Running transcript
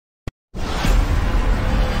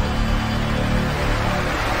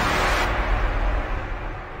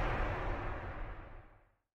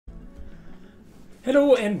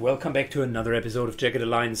Hello and welcome back to another episode of Jagged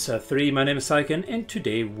Alliance 3. My name is Syken and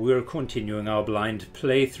today we're continuing our blind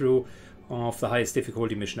playthrough of the highest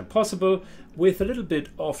difficulty mission possible with a little bit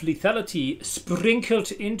of lethality sprinkled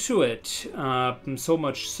into it. So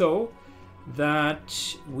much so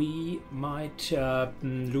that we might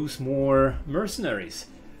lose more mercenaries,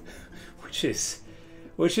 which is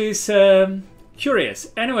curious.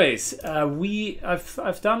 Anyways,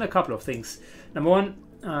 I've done a couple of things. Number one,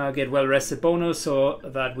 get well rested bonus so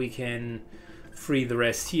that we can free the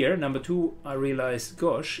rest here. Number two, I realized,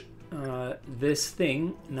 gosh, this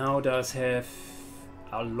thing now does have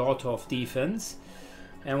a lot of defense,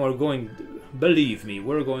 and we're going, believe me,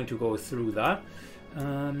 we're going to go through that.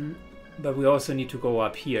 But we also need to go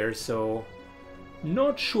up here, so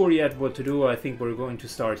not sure yet what to do. I think we're going to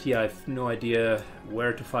start here. I have no idea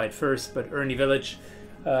where to fight first, but Ernie Village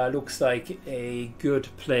looks like a good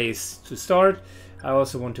place to start. I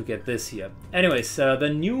also want to get this here. Anyways, the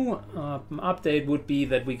new update would be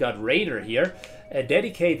that we got Raider here, a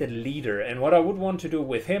dedicated leader. And what I would want to do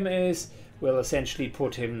with him is we'll essentially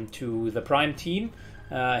put him to the Prime team.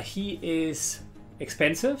 He is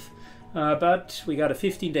expensive, but we got a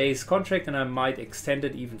 15 days contract and I might extend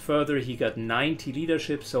it even further. He got 90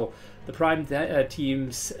 leadership, so the Prime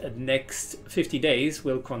team's next 50 days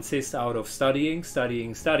will consist out of studying,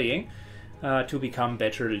 to become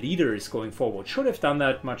better leaders going forward. Should have done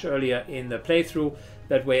that much earlier in the playthrough.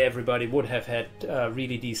 That way everybody would have had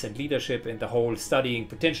really decent leadership, and the whole studying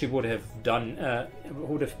potentially would have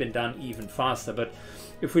been done even faster. But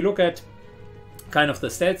if we look at kind of the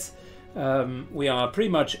stats, we are pretty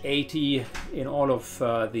much 80 in all of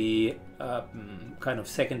the kind of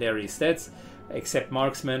secondary stats, except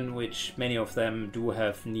marksman, which many of them do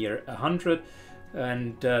have near 100.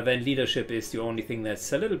 And then leadership is the only thing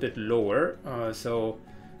that's a little bit lower, so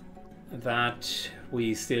that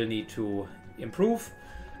we still need to improve.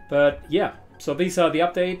 But yeah, so these are the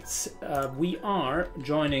updates. We are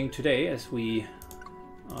joining today as we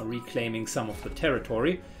are reclaiming some of the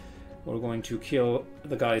territory. We're going to kill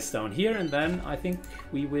the guys down here, and then I think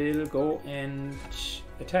we will go and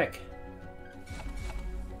attack.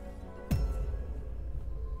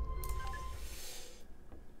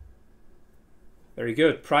 Very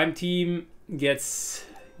good. Prime team gets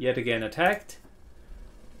yet again attacked.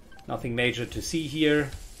 Nothing major to see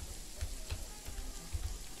here.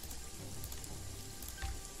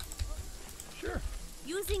 Sure.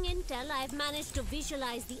 Using intel, I've managed to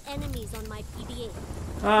visualize the enemies on my PDA.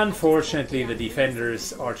 Unfortunately, the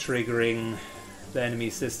defenders are triggering the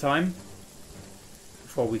enemies this time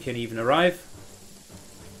before we can even arrive.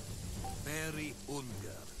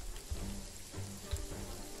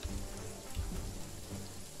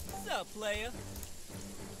 Player.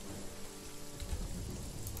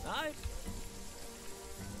 Hi.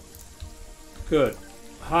 Good.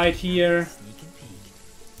 Hide here.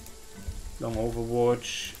 Long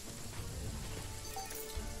overwatch.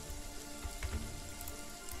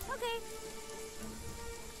 Okay.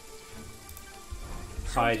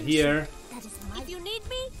 Hide here. If you need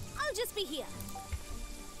me, I'll just be here.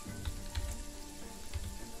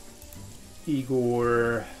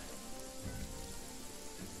 Igor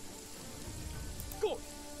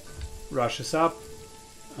rushes up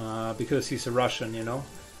because he's a Russian, you know.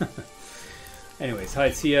 Anyways,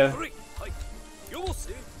 hides here. You will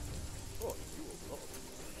see. Oh, you will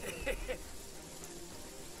not.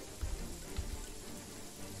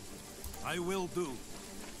 I will do.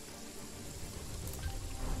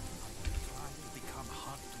 Try to become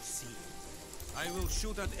hard to see. I will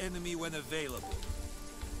shoot at enemy when available.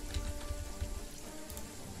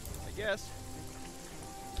 I guess.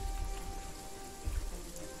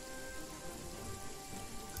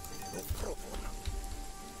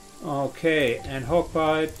 Okay, and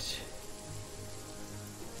Hawkbite.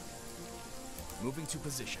 Moving to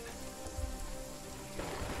position.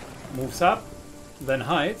 Moves up, then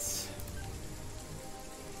hides.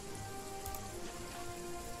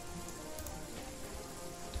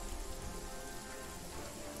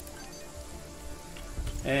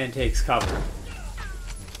 And takes cover.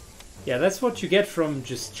 Yeah, that's what you get from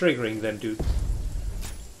just triggering them, dude.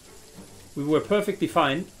 We were perfectly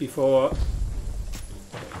fine before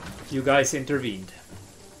you guys intervened.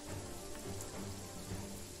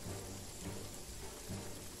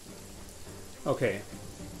 Okay.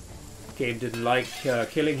 Game didn't like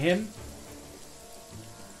killing him.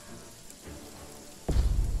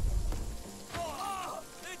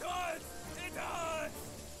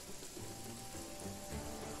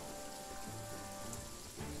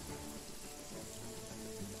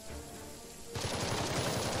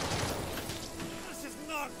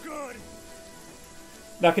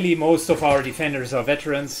 Luckily, most of our defenders are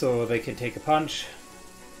veterans, so they can take a punch.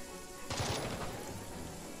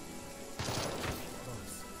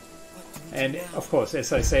 And of course,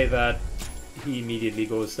 as I say that, he immediately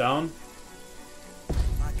goes down.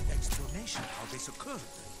 Lack explanation how this occurred.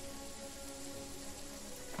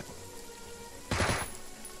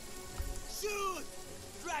 Shoot!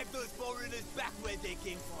 Drive those foreigners back where they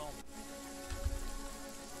came from.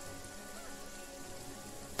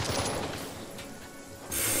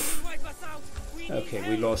 Wipe us out. We need Okay,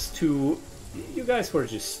 we help. lost 2. You guys were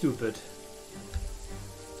just stupid.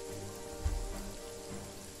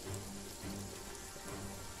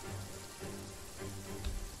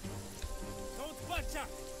 Don't bunch up.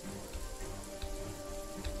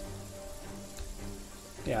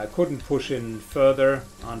 Yeah, I couldn't push in further,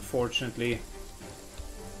 unfortunately.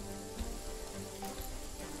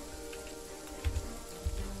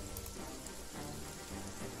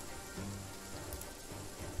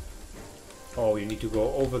 Oh, you need to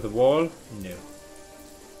go over the wall? No.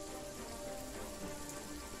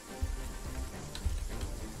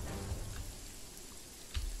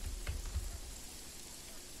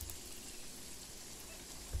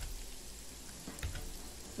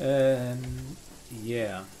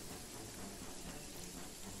 Yeah.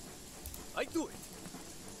 I do it.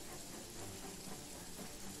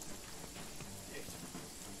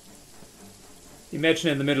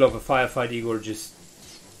 Imagine in the middle of a firefight, Igor just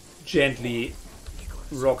gently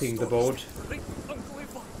rocking the boat.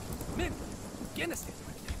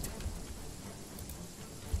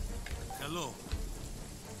 Hello.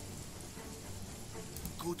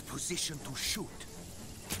 Good position to shoot.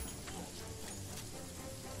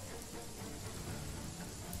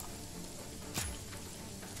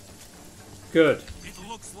 Good. It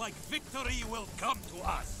looks like victory will come to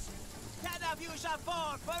us. 10 of you shall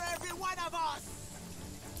fall for every one of us.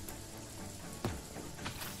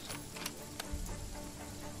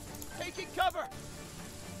 Taking cover.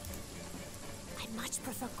 I much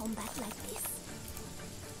prefer combat like this.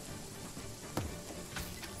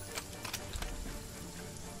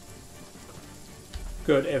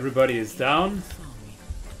 Good, everybody is down.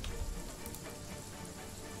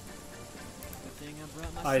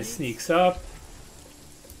 I sneaks up.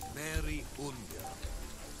 Mary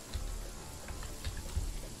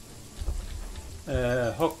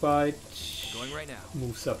Unga. Hawkbite Going right now.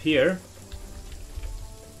 moves up here.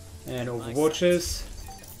 And overwatches.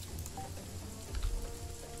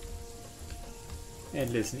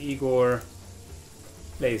 And listen, Igor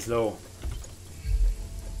plays low.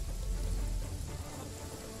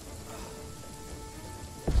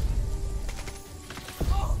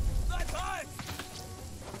 Oh, that's high.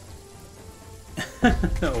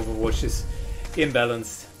 Overwatch is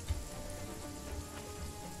imbalanced.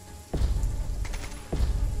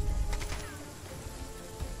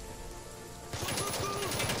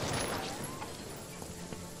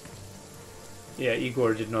 Yeah,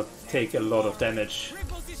 Igor did not take a lot of damage.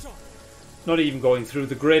 Reposition. Not even going through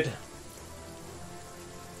the grid.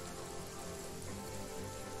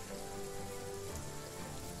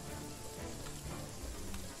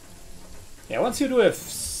 Yeah, once you do have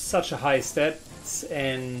such a high stats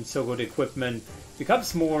and so good equipment, it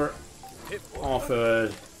becomes more of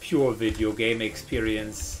a pure video game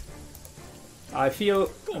experience. I feel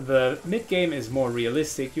the mid-game is more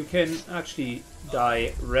realistic. You can actually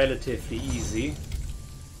die relatively easy.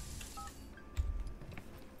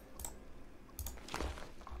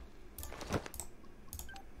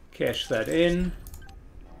 Cash that in.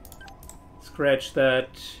 Scratch that.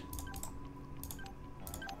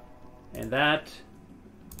 And that.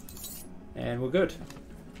 And we're good.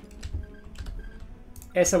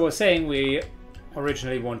 As I was saying, we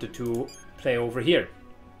originally wanted to play over here.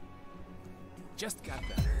 Just got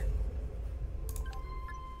better.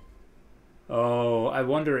 Oh, I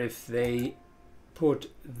wonder if they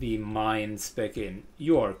put the mines back in.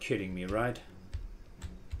 You're kidding me, right?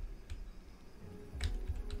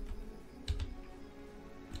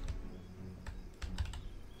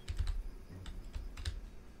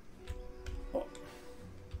 Oh.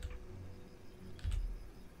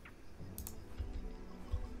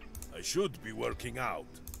 I should be working out.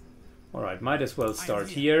 Alright, might as well start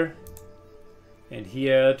here. And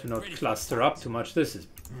here to not cluster up too much. This is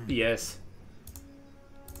BS.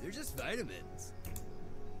 They're just vitamins.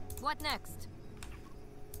 What next?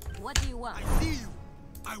 What do you want? I see you.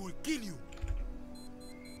 I will kill you.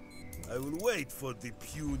 I will wait for the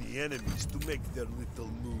puny enemies to make their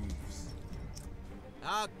little moves.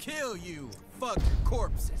 I'll kill you. Fuck your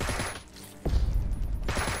corpses.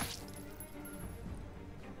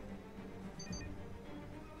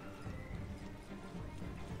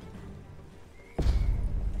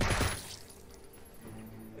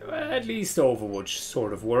 At least Overwatch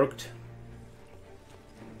sort of worked.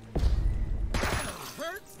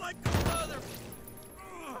 Hurts like a mother.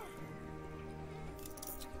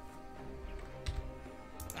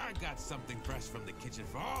 I got something fresh from the kitchen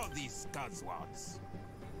for all these scudswats.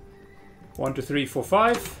 1, 2, 3, 4,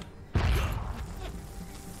 5.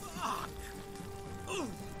 Oh,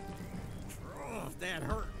 that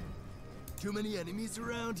hurt. Too many enemies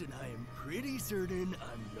around, and I am pretty certain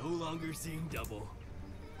I'm no longer seeing double.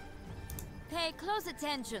 Pay close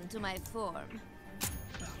attention to my form.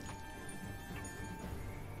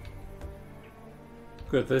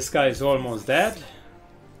 Good, this guy is almost dead.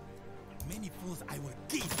 Many fools I will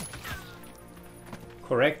give.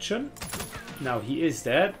 Correction. Now he is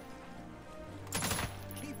dead.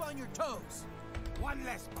 Keep on your toes. One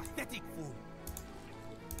less pathetic fool.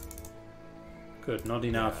 Good, not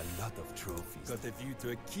enough. A lot of trophies. Got a view to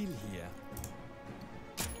a kill here.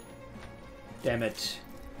 Damn it.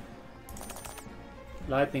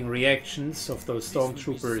 Lightning reactions of those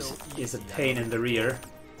stormtroopers is a pain in the rear.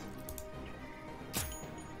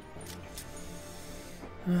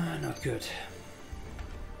 Not good.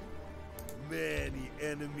 Many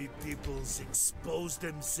enemy peoples expose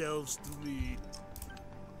themselves to me.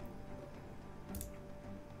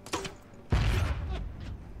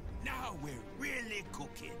 Now we're really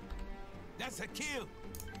cooking. That's a kill.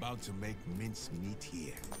 About to make mince meat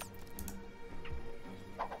here.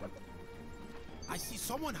 I see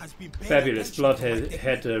someone has been paying Fabulous. attention Blood to my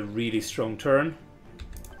had a really strong turn.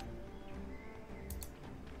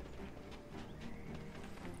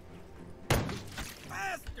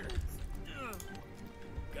 Bastards! Ugh.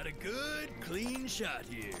 Got a good, clean shot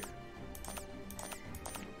here.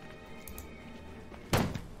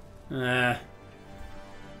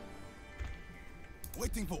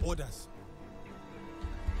 Waiting for orders.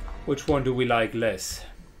 Which one do we like less?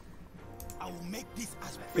 I will make this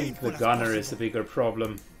as I think painful the as gunner is a possible. bigger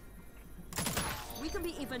problem. We can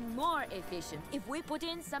be even more efficient if we put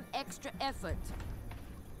in some extra effort.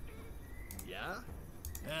 Yeah?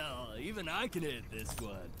 Hell, even I can hit this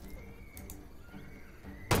one.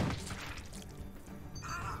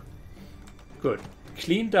 Good.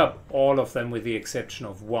 Cleaned up all of them with the exception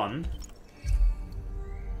of one.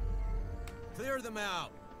 Clear them out.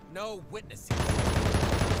 No witnesses.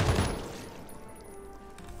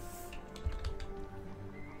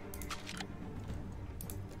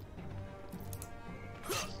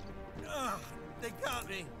 They got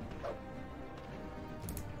me.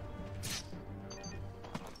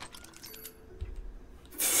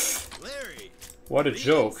 Larry. What a Being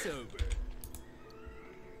joke. sober.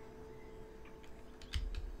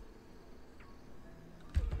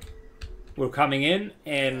 We're coming in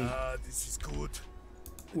and This is good.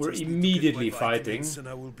 we're Just need to get immediately my fighting. vitamins and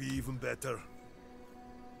I will be even better.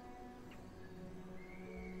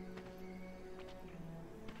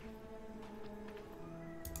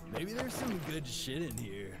 Maybe there's some good shit in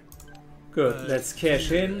here. Good, let's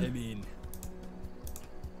cash in. I mean,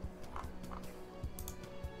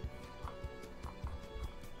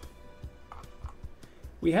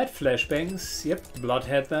 We had flashbangs. Yep, Blood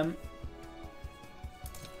had them.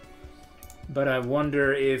 But I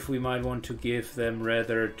wonder if we might want to give them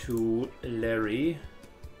rather to Larry.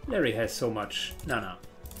 Larry has so much. No.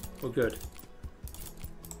 We're good.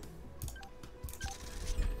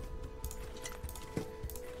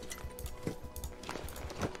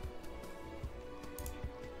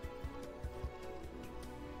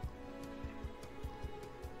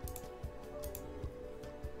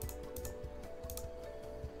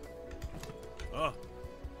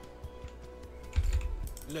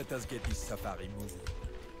 let us get this safari moving.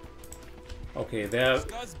 Okay, there.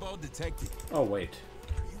 Scuzzball detected. Oh, wait.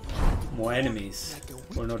 More enemies.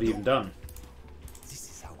 We're not even done. This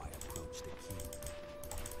is how I approach the king.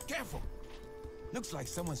 Careful! Looks like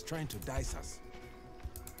someone's trying to dice us.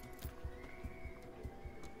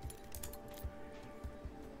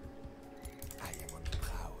 I am on the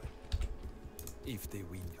prowl. If the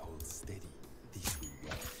wind holds steady, this will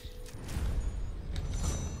work.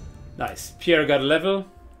 Nice. Pierre got a level.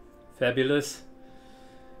 Fabulous.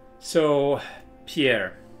 So,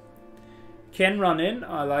 Pierre can run in.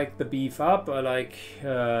 I like the beef up. I like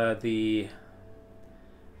the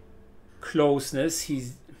closeness.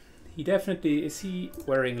 He definitely... Is he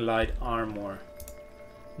wearing light armor?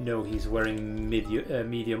 No, he's wearing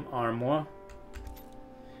medium armor.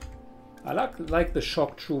 I like the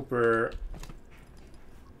shock trooper.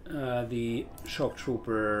 The shock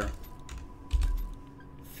trooper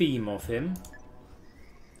theme of him.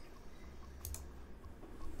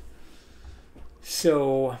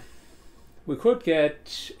 So we could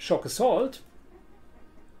get shock assault.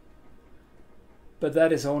 but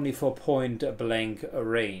that is only for point blank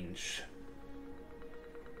range.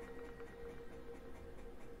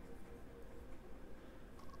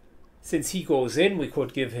 Since he goes in, we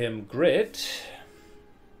could give him grit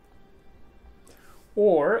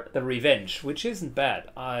or the revenge, which isn't bad.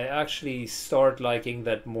 I actually start liking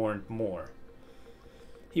that more and more.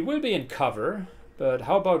 He will be in cover, but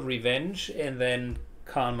how about revenge and then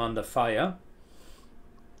calm under fire?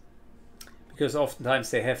 Because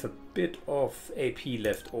oftentimes they have a bit of AP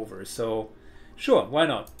left over, so sure, why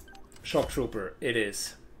not? Shock Trooper, it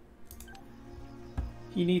is.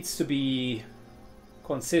 He needs to be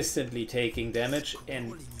consistently taking damage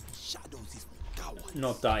and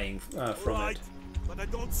not dying from it. But I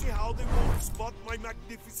don't see how they won't spot my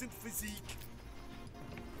magnificent physique.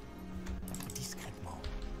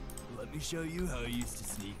 Let me show you how I used to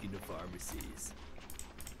sneak into pharmacies.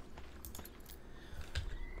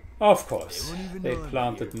 Of course, they know I'm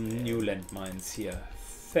planted here, man. new landmines here.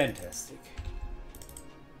 Fantastic.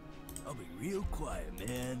 I'll be real quiet,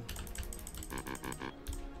 man.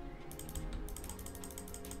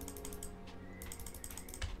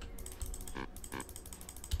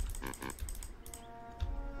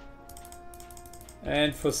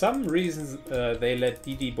 And for some reason they let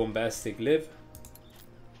DD Bombastic live.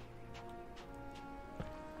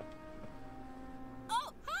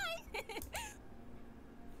 Oh, hi!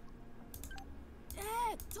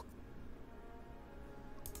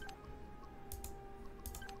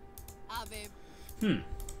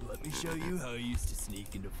 Let me show you how I used to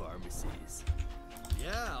sneak into pharmacies.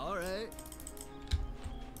 Yeah, alright.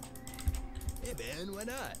 Hey man, why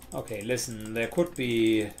not? Okay, listen, there could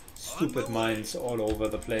be stupid mines all over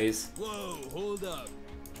the place. Whoa, hold up.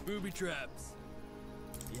 Booby traps.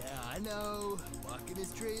 Yeah, I know. Walking a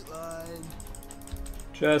straight line.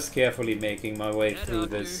 Just carefully making my way Yeah, through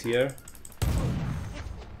doctor. this here.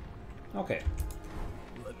 Okay.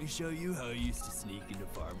 Let me show you how I used to sneak into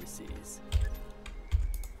pharmacies.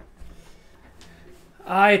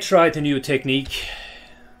 I tried a new technique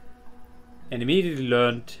and immediately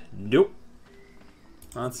learned, nope,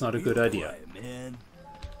 that's not a good Real idea. quiet, man.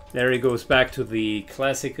 There he goes back to the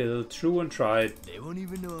classical true and tried They won't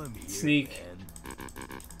even know I'm here, Sneak. man.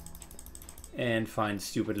 and find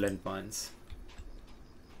stupid landmines.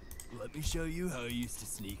 Let me show you how I used to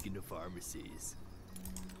sneak into pharmacies.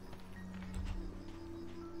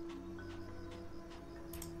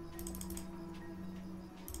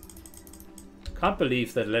 Can't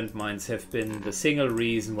believe that landmines have been the single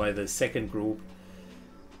reason why the second group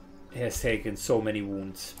has taken so many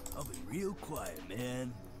wounds. I'll be real quiet,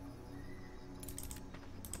 man.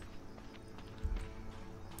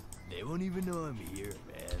 They won't even know I'm here,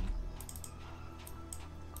 man.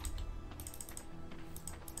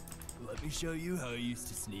 Let me show you how I used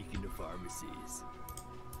to sneak into pharmacies.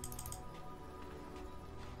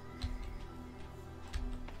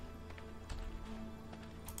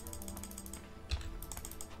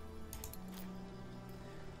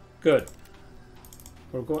 Good.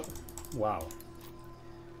 We're going. Wow.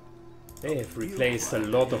 They have replaced a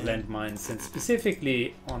lot of landmines, and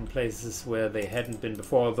specifically on places where they hadn't been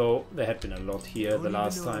before, although there had been a lot here the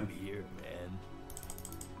last time. I'm here, man.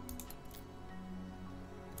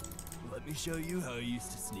 Let me show you how I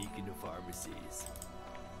used to sneak into pharmacies.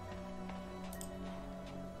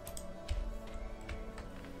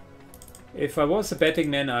 If I was a betting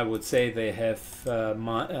man, I would say they have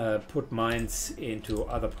put mines into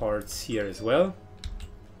other parts here as well.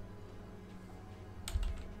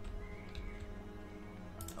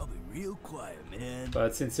 I'll be real quiet, man.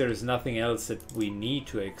 But since there is nothing else that we need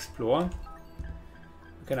to explore,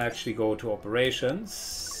 we can actually go to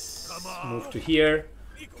operations, move to here.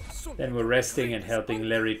 Then we're resting and helping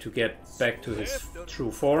Larry to get back to his true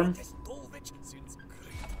form.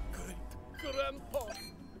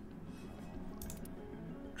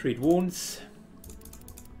 Treat wounds.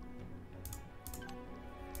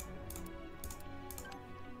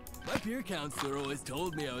 My peer counselor always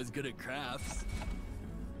told me I was good at crafts.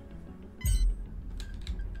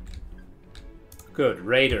 Good,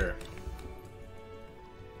 Raider.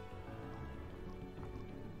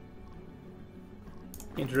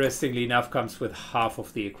 Interestingly enough, comes with half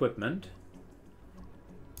of the equipment.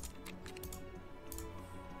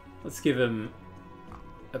 Let's give him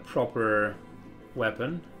a proper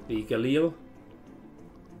weapon, the Galil.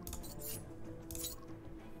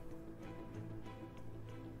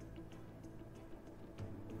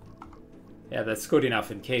 Yeah, that's good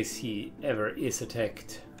enough in case he ever is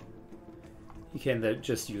attacked. He can then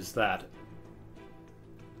just use that.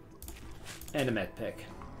 And a med pack.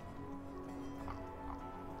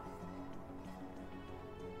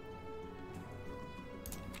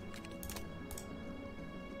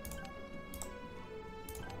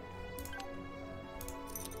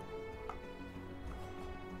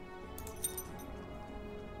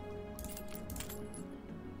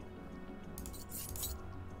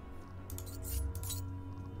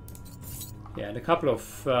 and a couple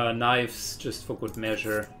of knives just for good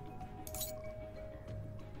measure.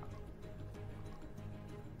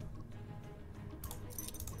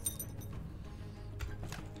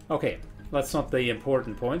 Okay, that's not the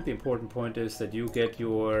important point. The important point is that you get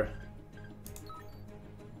your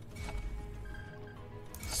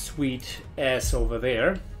sweet ass over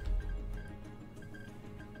there.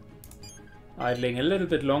 Idling a little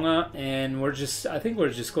bit longer, and I think we're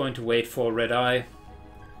just going to wait for Red Eye,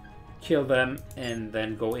 kill them, and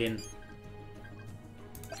then go in.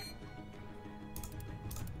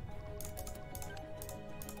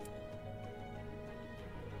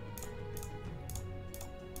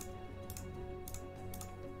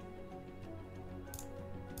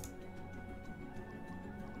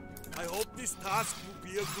 I hope this task will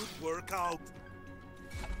be a good workout.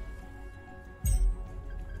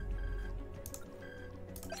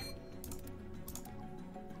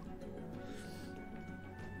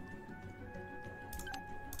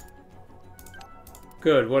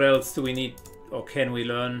 Good, what else do we need, or can we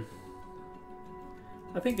learn?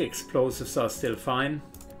 I think explosives are still fine.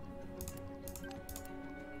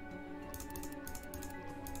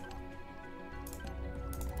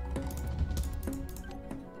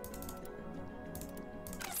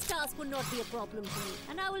 This task would not be a problem to me,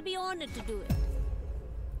 and I will be honored to do it.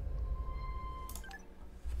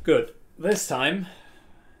 Good, this time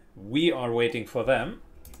we are waiting for them.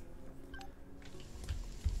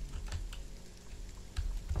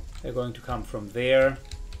 They're going to come from there.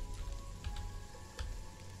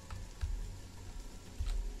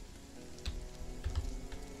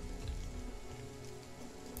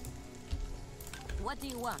 What do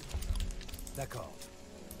you want? D'accord.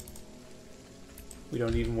 We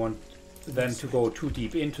don't even want them to go too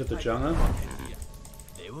deep into the jungle.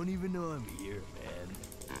 They won't even know I'm here, man.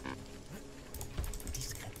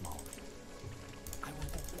 Discrètement. I will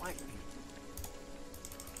go quietly.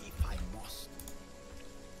 If I must.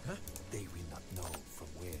 Huh? They will not know from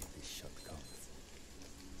where this shot comes.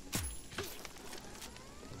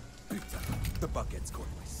 Putain, the buckets caught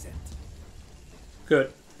my scent.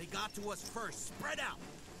 Good. They got to us first. Spread out.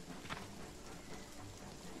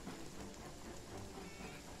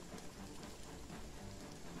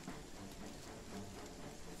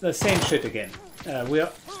 The same shit again.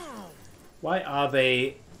 Why are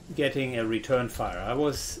they getting a return fire?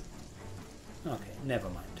 Okay, never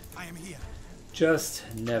mind. I am here. Just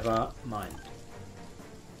never mind.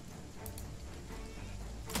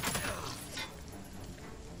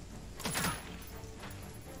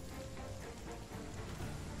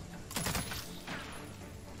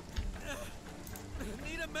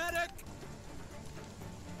 Need a medic?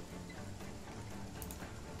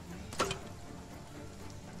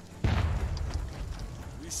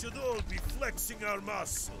 We should all be flexing our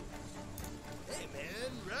muscle. Hey,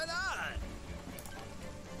 man, right on.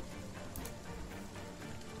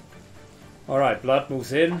 Alright, blood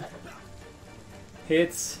moves in.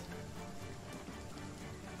 Hits.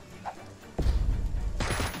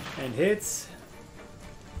 And hits.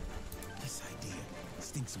 This idea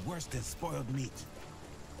stinks worse than spoiled meat.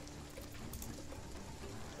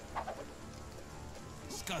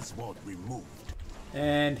 Scuzzwald removed.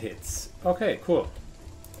 And hits. Okay, cool.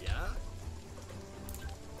 Yeah?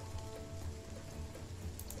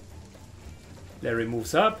 Larry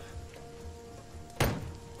moves up.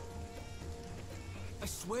 I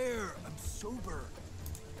swear, I'm sober.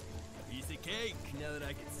 Piece of cake, now that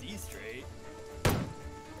I can see straight.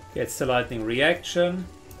 Gets the lightning reaction.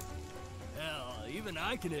 Hell, even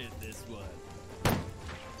I can hit this one.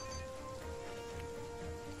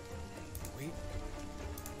 Wait.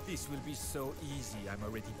 This will be so easy. I'm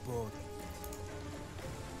already bored.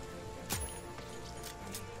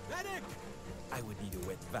 Medic! I would need a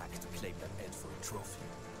wet vac to claim that edge for a trophy.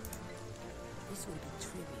 This will be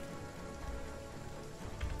trivial.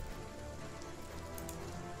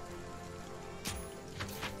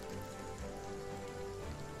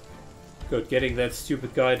 Good, getting that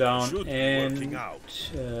stupid guy down. Should be And working out.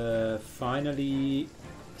 finally,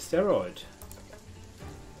 steroid.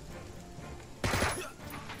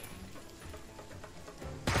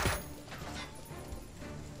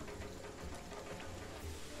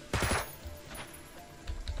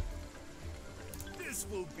 This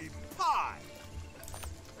will be pie!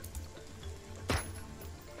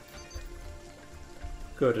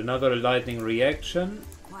 Good, another lightning reaction.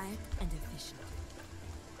 Quiet and efficient.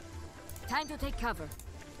 Time to take cover.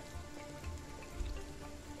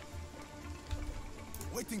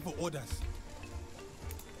 Waiting for orders.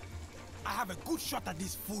 I have a good shot at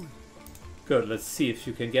this fool. Good, let's see if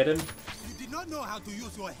you can get him. You did not know how to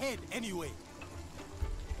use your head anyway.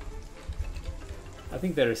 I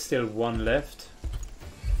think there is still one left.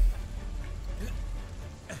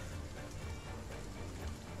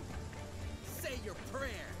 Say your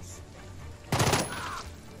prayers.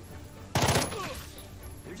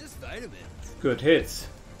 They're just vitamins. Good hits.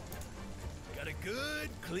 Got a good,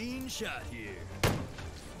 clean shot here.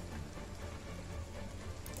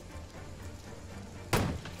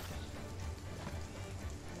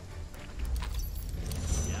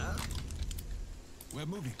 Yeah? We're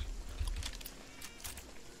moving.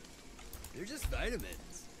 They're just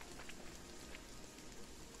vitamins.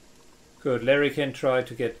 Good. Larry can try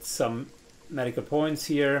to get some medical points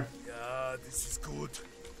here. Yeah, this is good.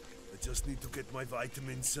 I just need to get my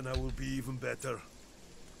vitamins and I will be even better.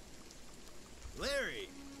 Larry,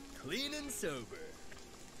 clean and sober.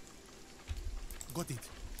 Got it.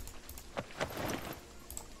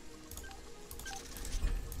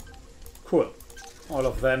 Cool. All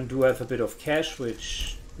of them do have a bit of cash,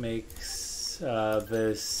 which makes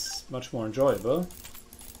this much more enjoyable.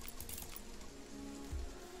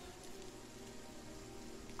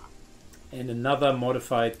 And another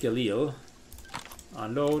modified Galil.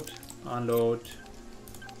 Unload, unload.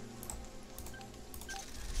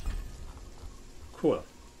 Cool.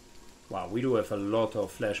 Wow, we do have a lot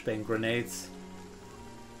of flashbang grenades.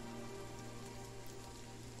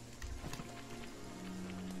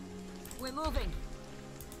 We're moving.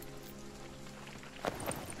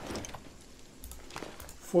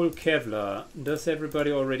 Full Kevlar. Does everybody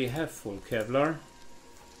already have full Kevlar?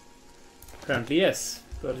 Apparently yes,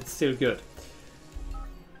 but it's still good.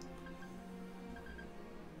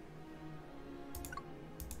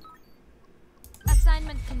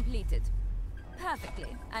 Assignment completed.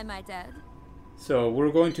 Perfectly, I might add. So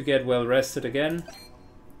we're going to get well rested again.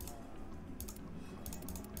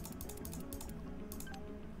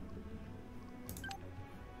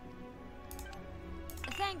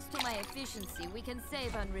 Thanks to my efficiency, we can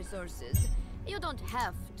save on resources. You don't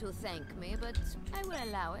have to thank me, but I will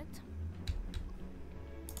allow it.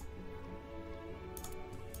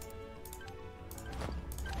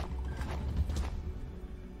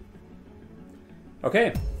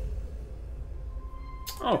 Okay.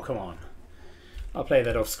 Oh, come on. I'll play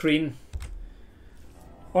that off screen.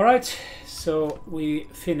 Alright, so we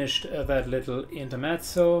finished that little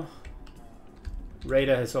intermezzo.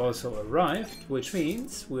 Radar has also arrived, which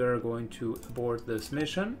means we're going to abort this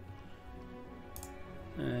mission.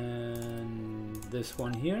 And this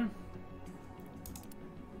one here.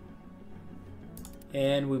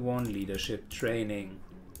 And we want leadership training.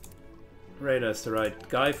 Radar's the right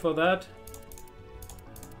guy for that.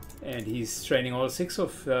 And he's training all 6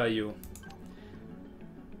 of you.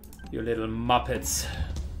 You little muppets.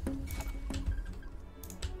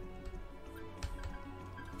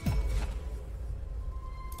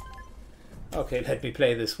 Okay, let me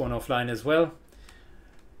play this one offline as well.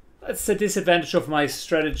 That's the disadvantage of my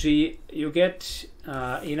strategy. You get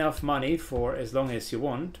enough money for as long as you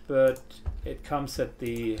want, but it comes at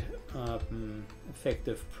the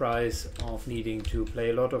effective price of needing to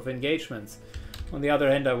play a lot of engagements. On the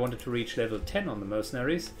other hand, I wanted to reach level 10 on the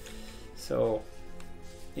mercenaries. So,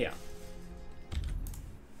 yeah.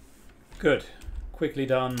 Good. Quickly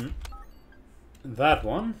done that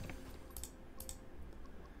one.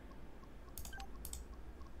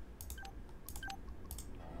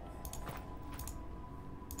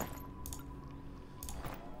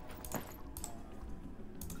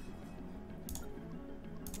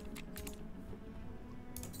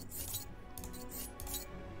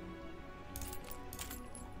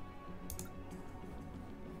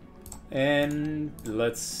 And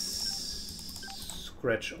let's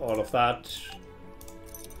scratch all of that.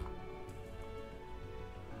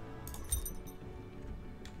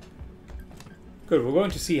 Good, we're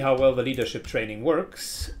going to see how well the leadership training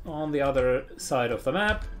works on the other side of the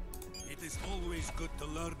map. It is always good to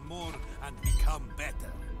learn more and become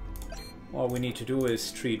better. All we need to do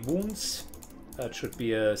is treat wounds. That should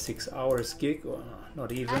be a 6 hours gig, or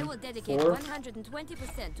not even. I will dedicate 4.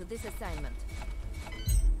 120% to this assignment.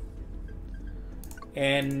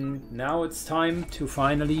 And now it's time to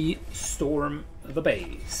finally storm the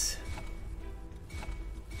base.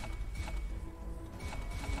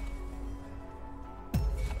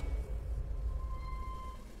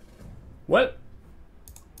 Well,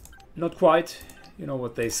 not quite. You know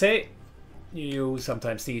what they say. You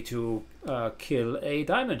sometimes need to kill a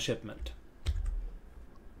diamond shipment.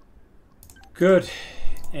 Good.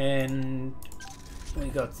 And we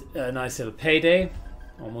got a nice little payday.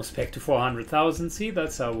 Almost back to 400,000. See,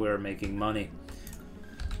 that's how we're making money.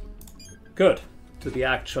 Good. To the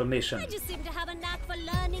actual mission. I just seem to have a knack for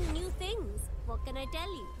learning new things. What can I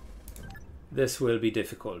tell you? This will be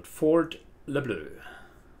difficult. Fort Le Bleu.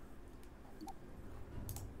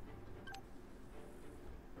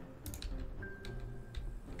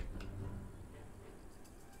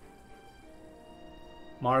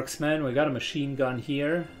 Marksman, we got a machine gun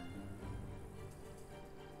here.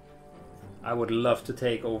 I would love to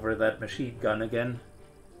take over that machine gun again.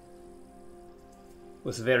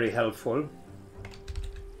 Was very helpful.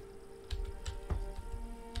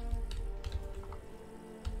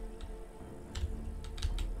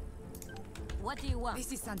 What do you want?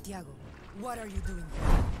 This is Santiago. What are you doing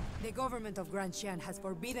here? The government of Grand Xian has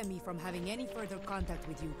forbidden me from having any further contact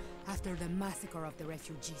with you after the massacre of the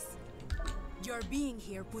refugees. Your being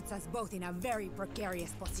here puts us both in a very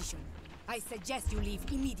precarious position. I suggest you leave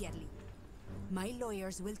immediately. My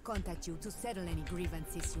lawyers will contact you to settle any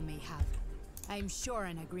grievances you may have. I'm sure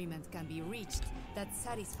an agreement can be reached that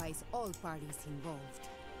satisfies all parties involved.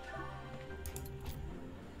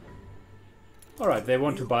 Alright, they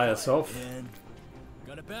want to buy us off. Man.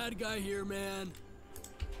 Got a bad guy here, man.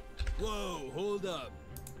 Whoa, hold up.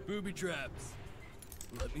 Booby traps.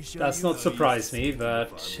 Let me show Does you not how you surprise me sneak into that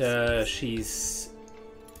pharmacies. she's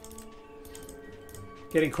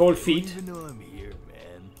getting cold Don't feet. even know I'm here,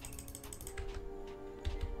 man.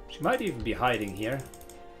 She might even be hiding here.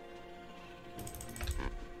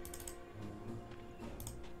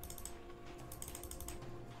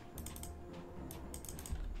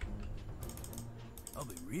 I'll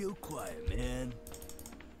be real quiet, man.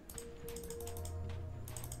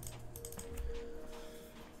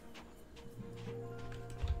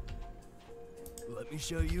 Let me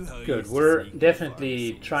show you how. Good, we're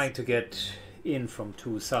definitely trying to get in from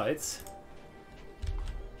two sides.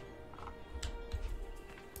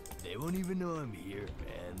 They won't even know I'm here,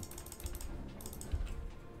 man.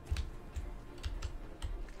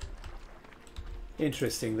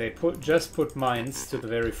 Interesting, they just put mines to the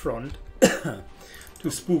very front to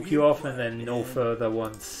spook you off, and then no further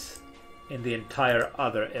ones in the entire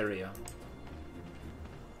other area.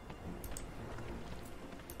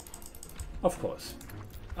 Of course,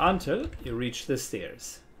 until you reach the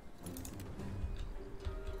stairs.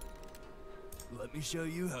 Let me show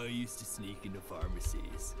you how I used to sneak into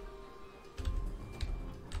pharmacies.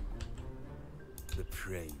 The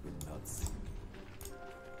prey will not see me.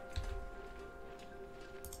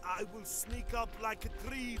 I will sneak up like a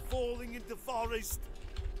tree falling in the forest.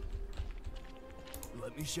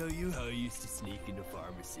 Let me show you how I used to sneak into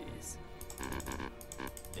pharmacies.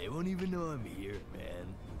 They won't even know I'm here,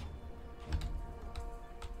 man.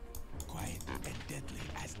 Quiet and deadly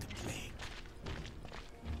as the plague.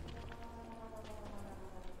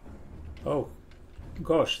 Oh,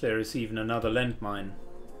 gosh, there is even another landmine.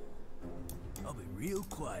 I'll be real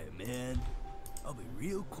quiet, man. I'll be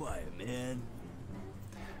real quiet, man.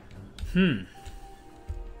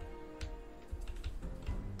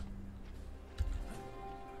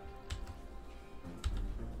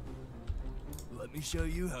 Let me show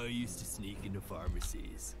you how I used to sneak into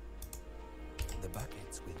pharmacies. The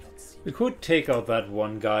buckets will not see We could take out that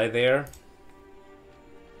one guy there.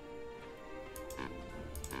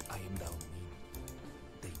 I am down mean.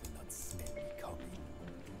 They will not smell me coming.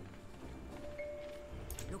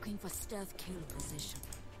 Looking for stealth kill position.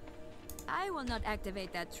 I will not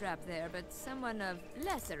activate that trap there, but someone of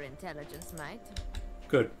lesser intelligence might.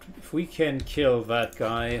 Good. If we can kill that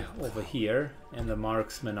guy over here and the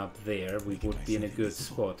marksman up there, we would be in a good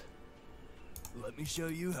spot. Let me show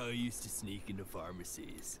you how I used to sneak into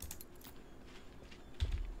pharmacies.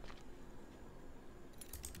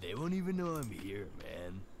 They won't even know I'm here,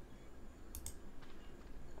 man.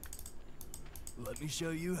 Let me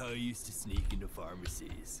show you how I used to sneak into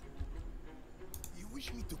pharmacies. You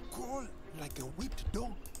wish me to crawl like a whipped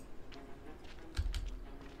dog?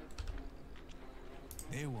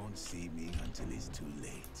 They won't see me until it's too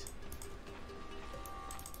late.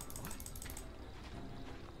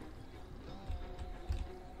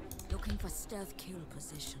 Looking for stealth kill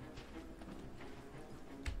position.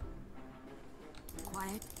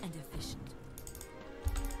 Quiet and efficient.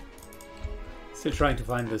 Still trying to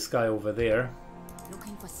find this guy over there.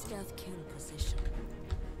 Looking for stealth kill position.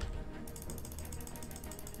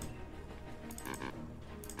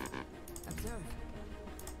 Observe.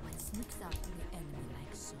 One sneaks up on the enemy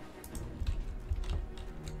like so.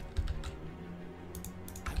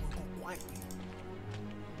 I will go quietly,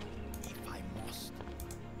 if I must.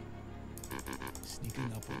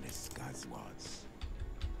 Sneaking up on the Skazwards.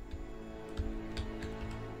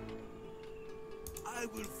 I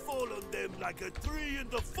will fall on them like a tree in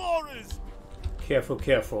the forest. Careful,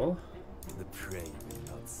 careful. The prey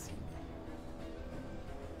will not see me.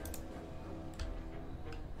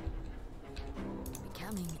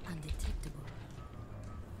 Becoming undetectable.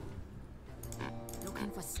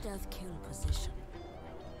 stealth kill position.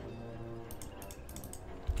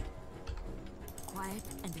 Quiet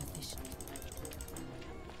and efficient.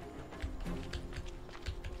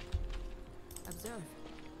 Observe.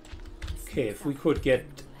 Okay, if we could get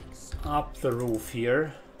up the roof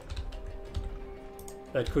here,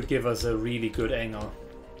 that could give us a really good angle.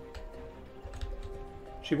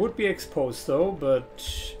 She would be exposed though,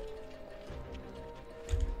 but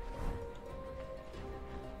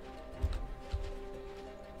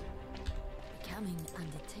becoming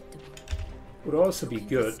undetectable. would also be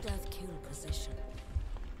good. Stealth kill position.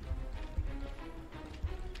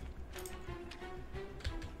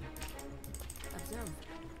 Observe.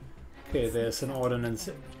 Okay, there's an ordnance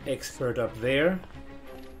expert up there.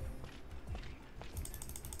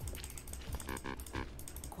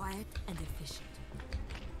 Quiet and efficient.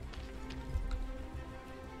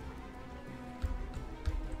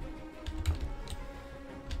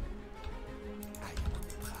 I am on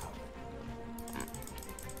the prowl.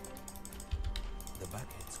 The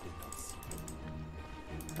buckets will not see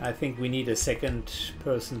me. I think we need a second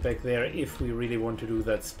person back there if we really want to do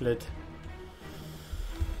that split.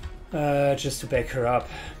 Just to back her up.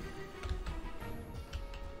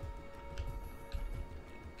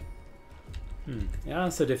 Yeah,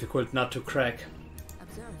 so difficult not to crack.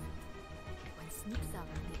 Observe. One sneaks up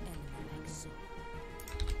on the enemy like so.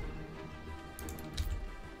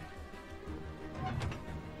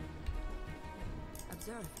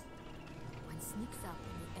 Observe. One sneaks up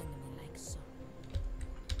on the enemy like so.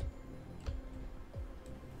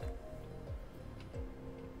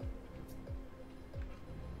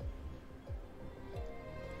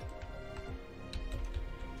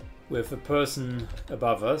 With a person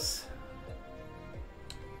above us.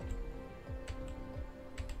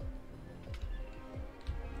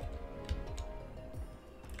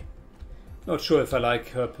 Not sure if I like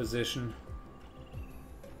her position.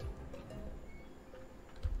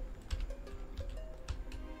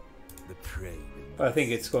 The prey will But I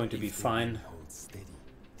think it's going to be if they fine. hold steady.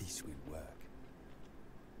 This will work.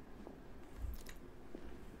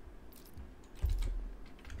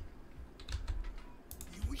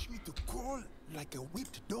 You wish me to crawl like a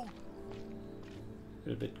whipped dog? A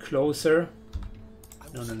little bit closer. I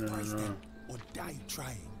No, will no, no, no, surprise no. them or die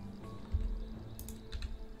trying.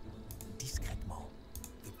 Discrètement.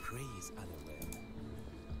 The prey is unaware.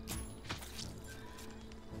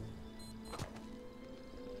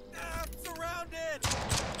 I'm surrounded!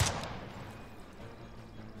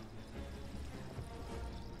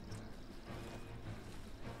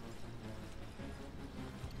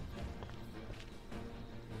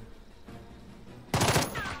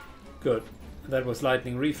 Good. That was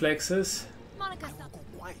lightning reflexes. Monica, I will go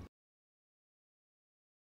quiet.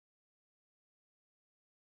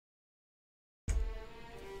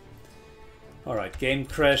 Alright, game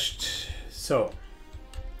crashed. So,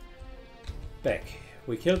 back.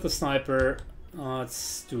 We killed the sniper.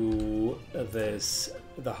 Let's do this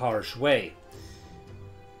the harsh way.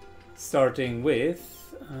 Starting with...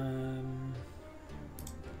 I am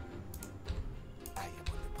on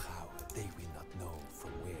the prowl. They will not know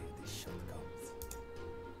from where this shot comes.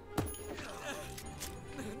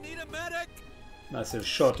 Need a medic? massive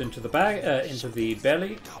shot into the back, into the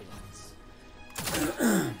belly.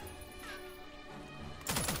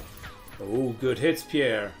 Oh, good hits,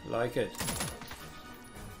 Pierre. Like it.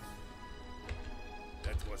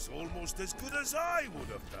 That was almost as good as I would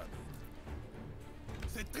have done.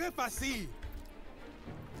 C'est très facile.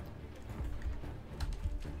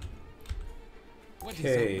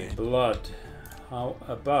 Okay, blood. How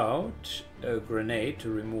about a grenade to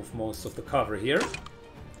remove most of the cover here?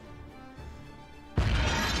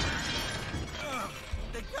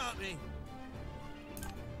 They got me.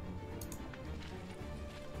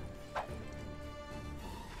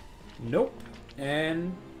 Nope.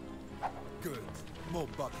 And Good. More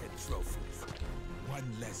bucket trophies. One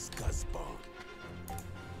less Guzball.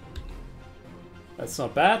 that's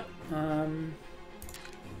not bad.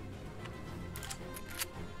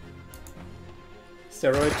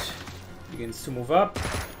 Steroid begins to move up.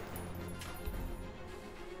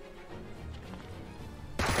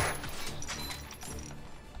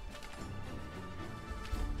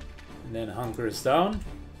 And then hunger is down.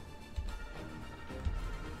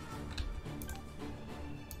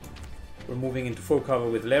 We're moving into full cover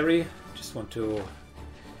with Larry. Just want to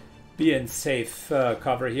be in safe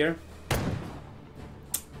cover here.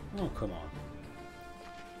 Oh, come on.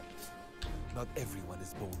 Not everyone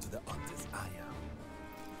is born to the hunt as I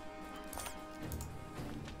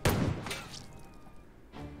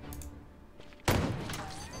am.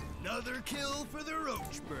 Another kill for the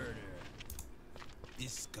roach burner.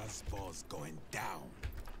 This Guzball's going down.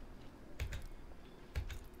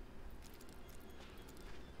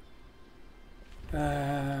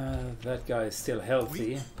 That guy is still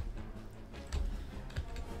healthy.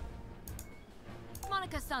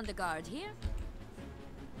 Monica Sondergaard here.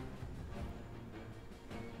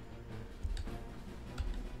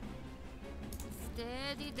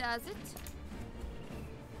 Steady does it.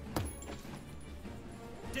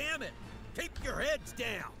 Damn it! Keep your heads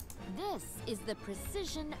down! This is the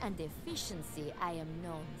precision and efficiency I am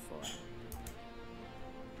known for.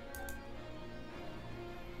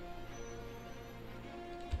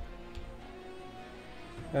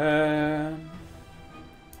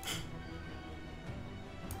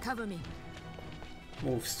 Cover me.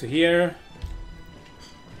 Moves to here.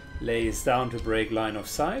 Lays down to break line of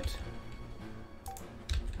sight.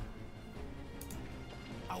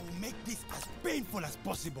 I will make this as painful as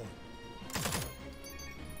possible.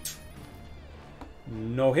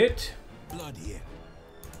 No hit. Blood here.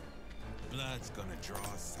 Blood's gonna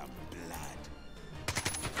draw some blood.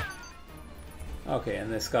 Okay,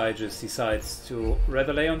 and this guy just decides to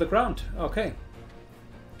rather lay on the ground. Okay.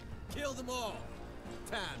 Kill them all!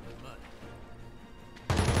 Time to money.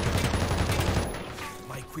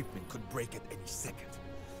 My equipment could break at any second.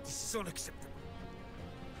 This is unacceptable.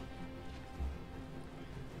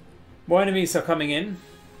 More enemies are coming in.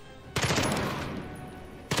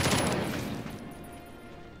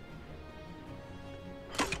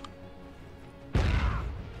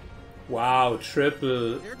 Wow,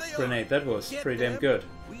 triple grenade. That was pretty damn good.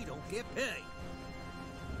 We don't get paid.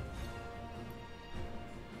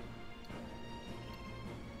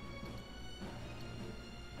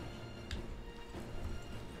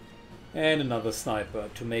 And another sniper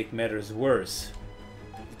to make matters worse.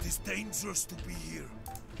 It is dangerous to be here.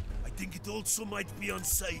 I think it also might be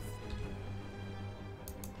unsafe.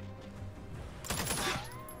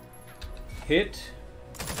 Hit.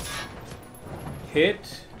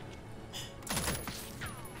 Hit.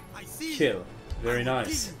 I see. Kill. Very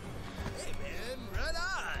nice. Hey man, right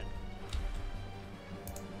on.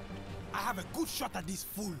 I have a good shot at this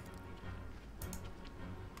fool.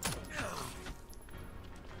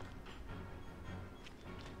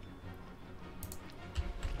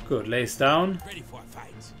 Good. Lays down. Ready for a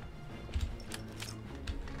fight.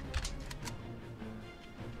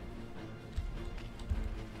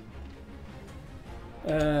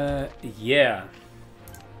 Yeah.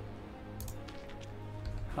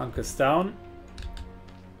 Hunkers down.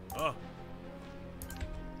 Ah,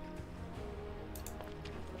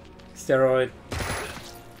 Steroid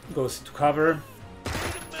goes to cover.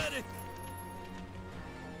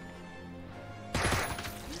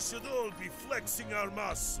 we should all be flexing our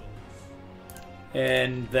muscles.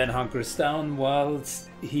 And then hunkers down whilst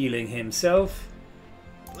healing himself.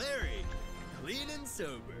 Larry, clean and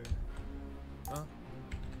sober. Huh?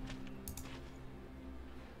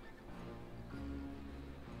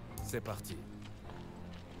 C'est parti.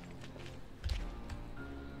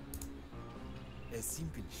 A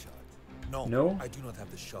simple shot. No, No. I do not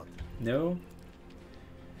have the shot. No.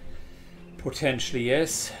 Potentially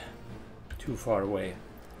yes. Too far away.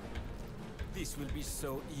 This will be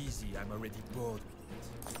so easy. I'm already bored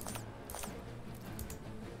with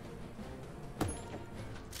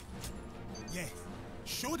it. Yeah.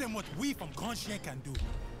 Show them what we from Grand Chien can do.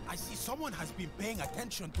 I see someone has been paying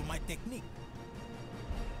attention to my technique.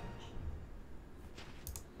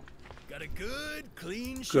 Got a good,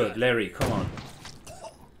 clean shot. Good, Larry, come on.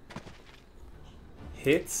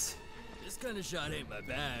 Hits. This kind of shot ain't my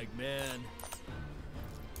bag, man.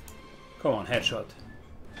 Come on, headshot.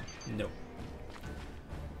 No.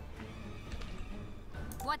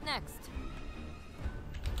 What next?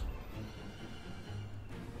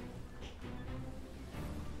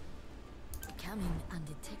 Becoming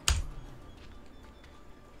undetectable.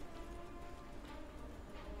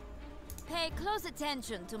 Pay close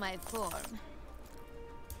attention to my form.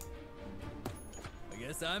 I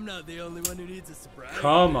guess I'm not the only one who needs a surprise.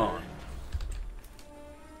 Come on.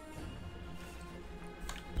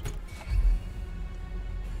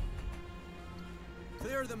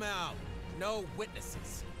 Clear them out. No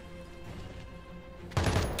witnesses.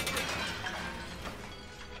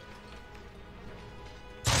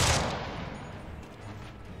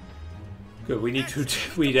 Good, we need to.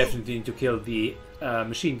 We definitely need to kill the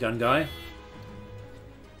machine gun guy.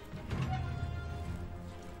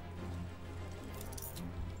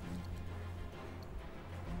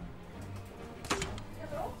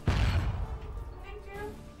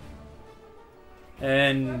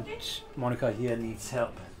 And Monica here needs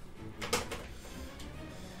help.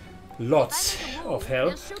 Lots of help.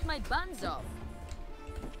 They'll shoot my buns off.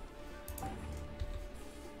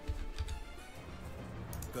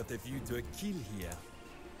 Got a view to a kill here.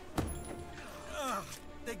 Ugh,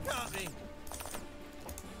 they got me.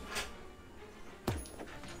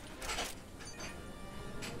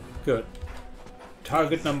 Good.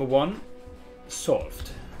 Target number 1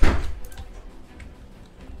 solved.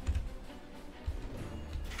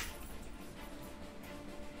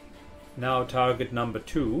 Now target number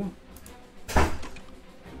 2.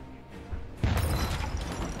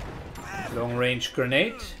 Long range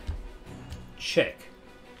grenade. Check.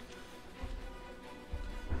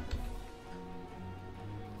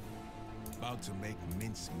 About to make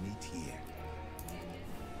mince meat here.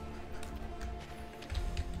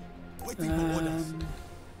 Waiting for orders.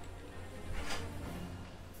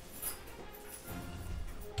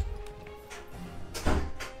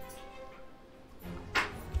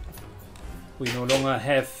 We no longer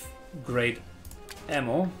have great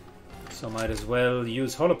ammo, so might as well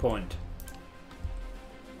use hollow point.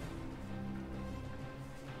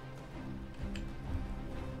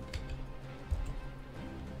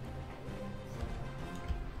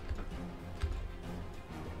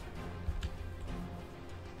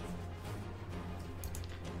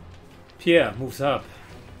 Pierre moves up.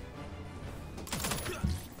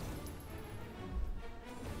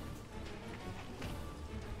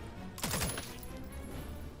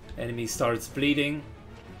 Enemy starts bleeding.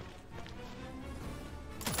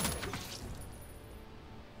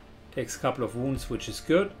 Takes a couple of wounds, which is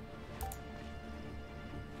good.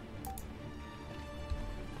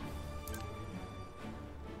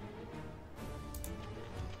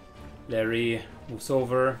 Larry moves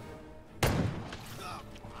over.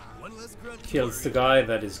 Kills the guy,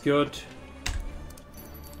 that is good.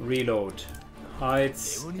 Reload.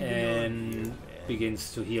 Hides and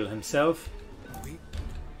begins to heal himself.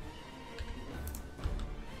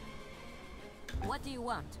 What do you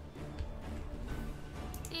want?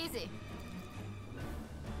 Easy.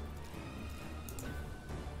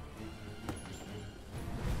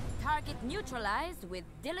 Target neutralized with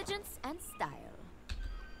diligence and style.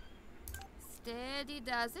 Steady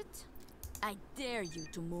does it. I dare you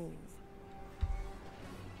to move.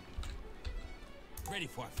 Ready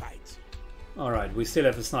for a fight. Alright, we still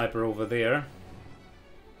have a sniper over there.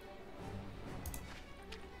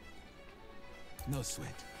 No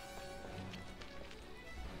sweat.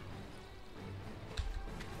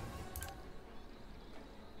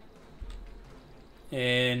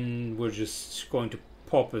 And we're just going to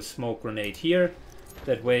pop a smoke grenade here.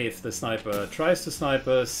 That way, if the sniper tries to snipe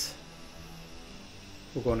us,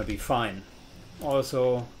 we're gonna be fine.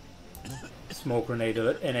 Also, smoke grenade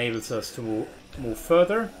enables us to move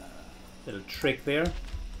further. Little trick there.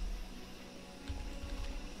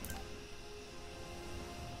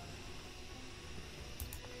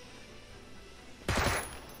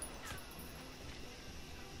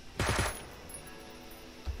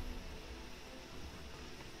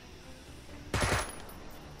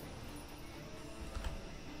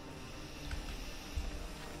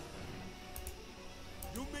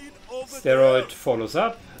 Steroid follows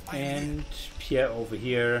up, and Pierre over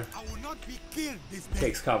here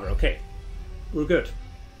takes cover. Okay, we're good.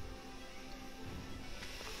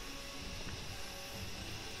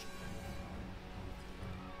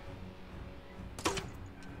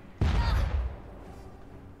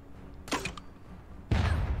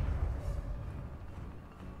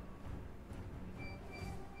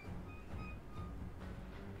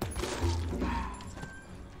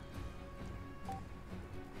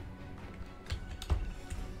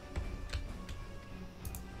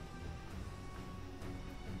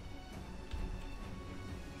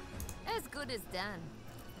 As good as done.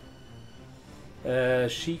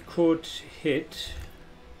 She could hit,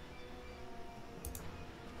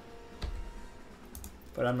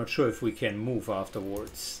 but I'm not sure if we can move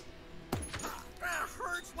afterwards. That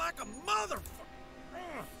hurts like a motherfucker.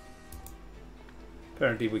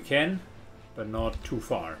 Apparently we can, but not too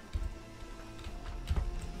far.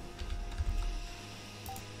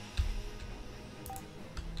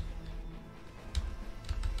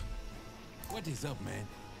 What is up, man?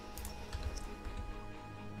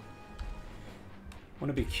 Want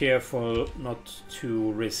to be careful not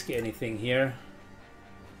to risk anything here.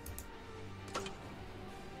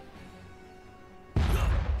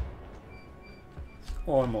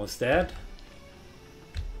 Almost dead.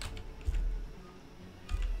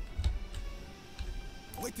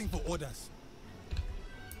 Waiting for orders.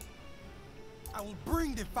 I will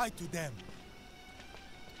bring the fight to them.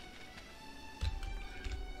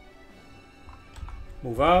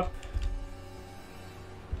 Move up.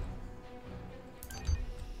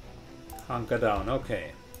 Hunker down,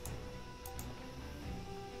 okay.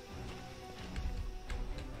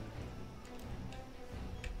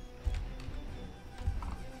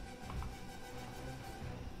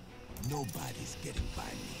 Nobody's getting by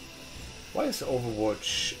me. Why is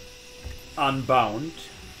Overwatch unbound?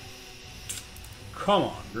 come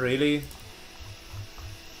on, really?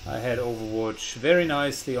 I had Overwatch very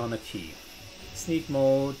nicely on a key. Sneak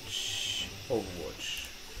mode, Overwatch.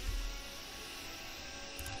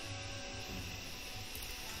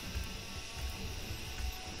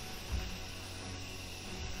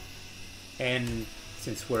 And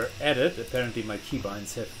since we're at it, apparently my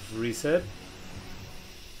keybinds have reset.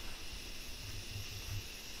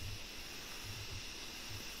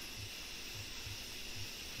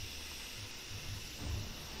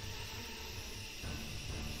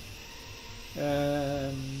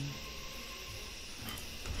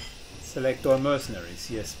 Select all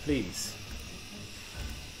mercenaries, yes please.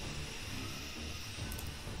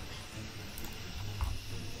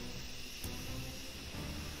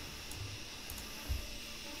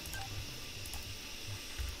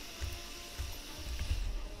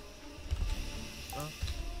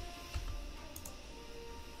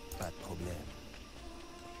 Pas de problème.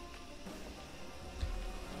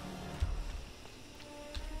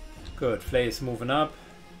 Good, Flay is moving up.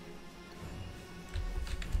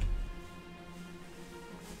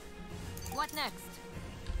 What next?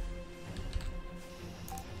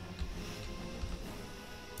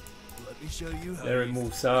 Let me show you how. There it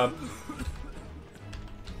moves up.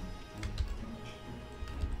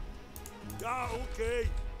 Ah, okay.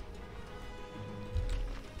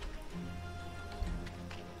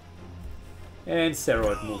 And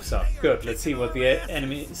Steroid moves up. Good, let's see what the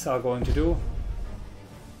enemies are going to do.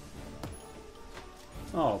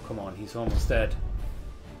 Oh, come on, he's almost dead.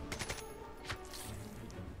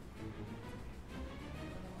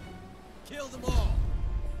 Kill them all.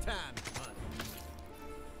 Time to hunt.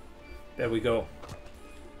 There we go.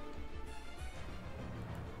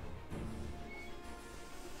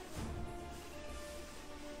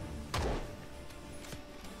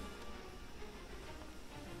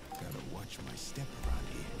 Gotta watch my step around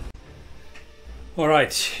here.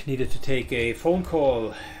 Alright, needed to take a phone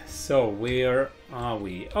call. So, where are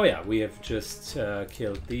we? Oh yeah, we have just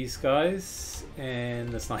killed these guys and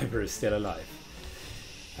the sniper is still alive.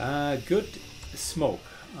 Good smoke,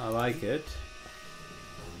 I like it.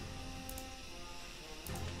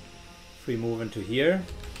 Free move into here.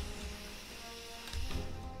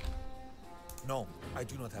 No, I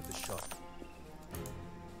do not have the shot.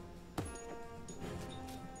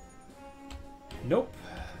 Nope,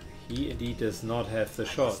 he indeed does not have the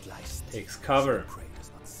shot. Takes cover.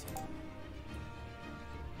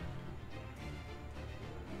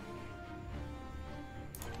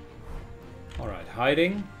 Alright,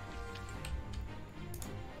 hiding.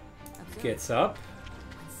 Gets up.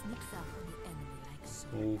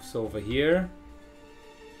 Moves over here.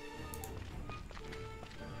 I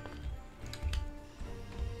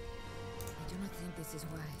do not think this is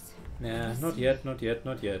wise. Nah, not yet, not yet,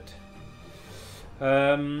 not yet.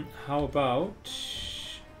 How about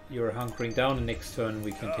you're hunkering down and next turn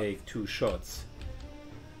we can take 2 shots.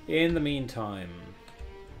 In the meantime,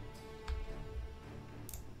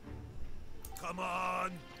 Come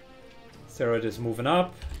on. Steroid is moving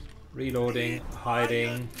up, reloading,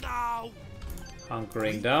 hiding, Now.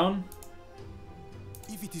 hunkering down.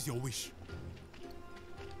 If it is your wish.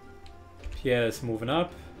 Pierre is moving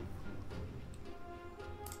up,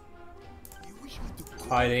 You wish me to go?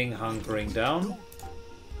 hiding, hunkering down.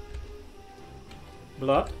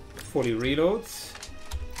 Blood fully reloads.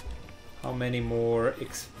 How many more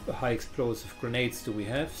high explosive grenades do we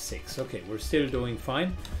have? 6. Okay, we're still doing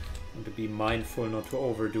fine. Want to be mindful not to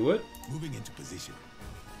overdo it. Moving into position.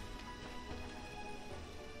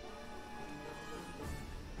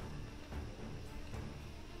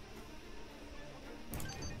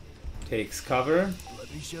 Takes cover. Let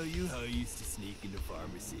me show you how I used to sneak into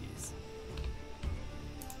pharmacies.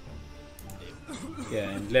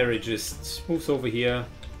 Yeah, and Larry just moves over here.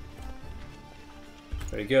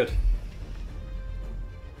 Very good.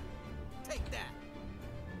 Take that.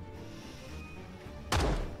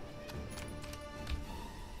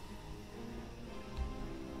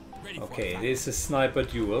 Okay, it is a sniper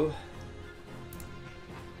duel.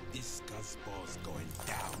 This Gazball's going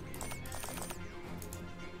down.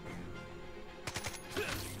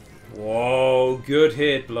 Whoa, good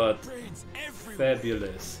hit, Blood. Brains everywhere.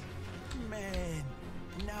 Fabulous. Man,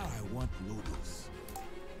 now I want noodles.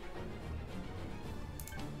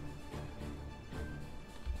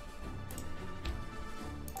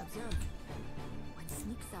 Observe. One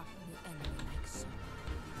sneaks up on the enemy like so.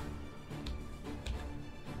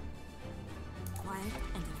 Quiet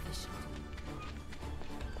and efficient.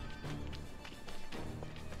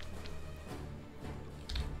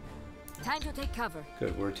 Time to take cover.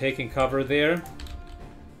 Good, we're taking cover there. It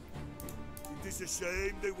is a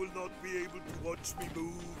shame they will not be able to watch me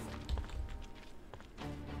move.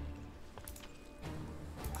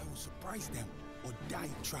 surprise them or die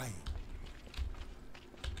trying.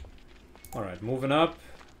 Alright, moving up.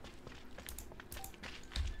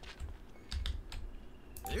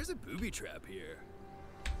 There's a booby trap here.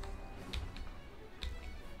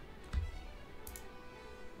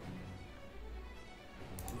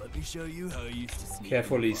 Let me show you how I used to sneak.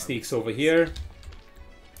 Carefully sneaks over here.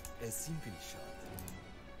 A simple shot.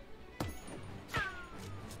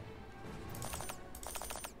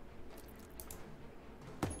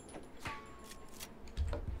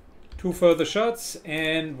 Two further shots,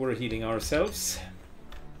 and we're healing ourselves.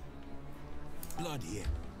 Blood here.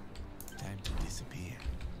 Time to disappear.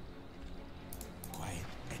 Quiet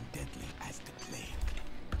and deadly as the plague.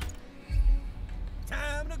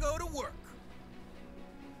 Time to go to work.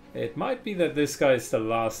 It might be that this guy is the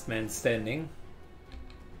last man standing.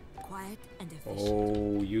 Quiet and efficient.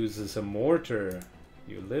 Oh, uses a mortar.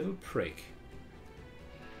 You little prick.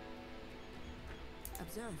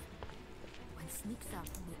 Observe. One sneaks up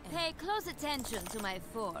in the air. Pay close attention to my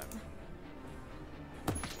form.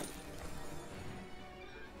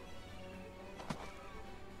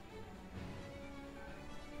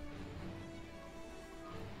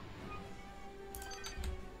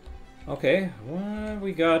 Okay, well,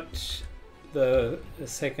 we got the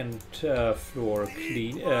second floor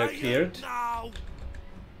cleared. Now.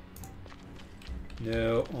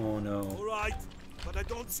 No, oh no. All right, but I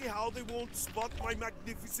don't see how they won't spot my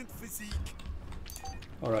magnificent physique.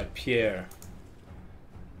 All right, Pierre.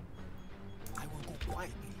 I will go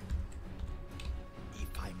quietly.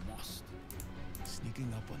 If I must.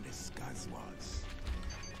 Sneaking up on the Skazwas.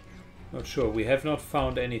 Not sure. We have not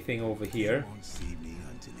found anything over here. They won't see me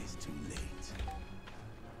until it's too late.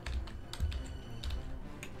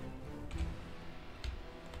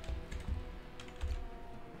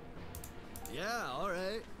 Yeah, all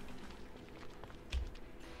right.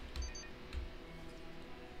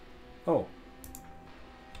 Oh.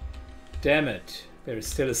 Damn it. There is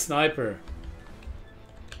still a sniper.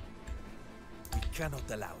 We cannot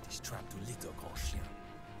allow this trap to litter Grand Chien.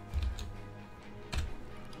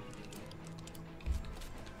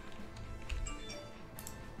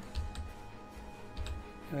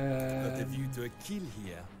 Got a view to a kill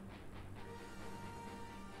here.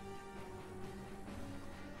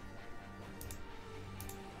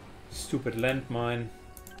 Stupid landmine.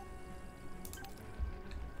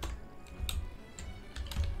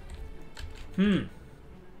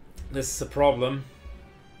 This is a problem.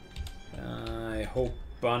 I hope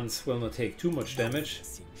Buns will not take too much damage.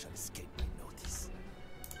 Shall escape my notice.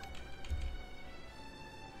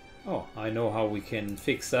 Oh, I know how we can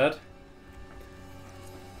fix that.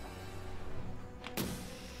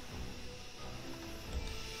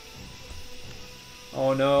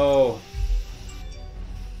 Oh no!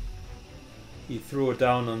 He threw it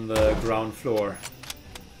down on the ground floor.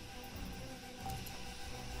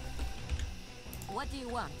 What do you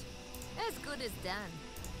want? As good as done.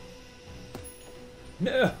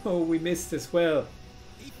 No, we missed as well.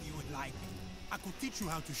 If you would like, I could teach you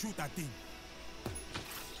how to shoot that thing.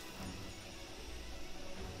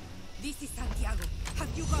 This is Santiago. Have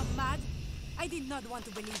you gone mad? I did not want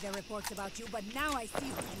to believe the reports about you, but now I see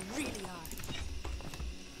who you really are.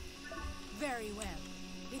 Very well.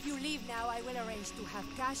 If you leave now, I will arrange to have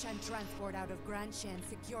cash and transport out of Grand Chien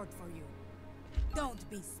secured for you. Don't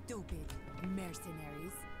be stupid,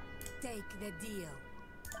 mercenaries. Take the deal.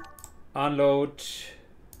 Unload.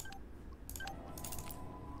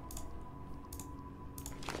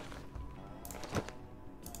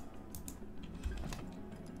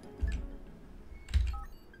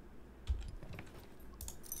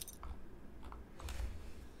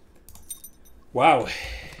 Wow.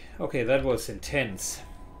 Okay, that was intense.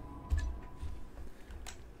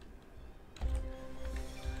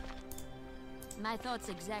 My thoughts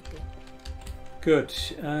exactly. Good.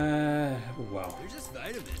 Wow. They're just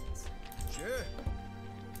vitamins. Sure.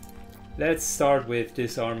 Let's start with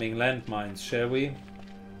disarming landmines, shall we?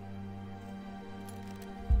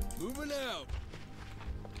 Moving out.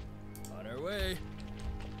 On our way.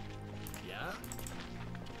 Yeah?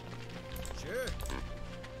 Sure.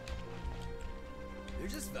 They're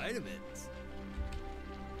just vitamins.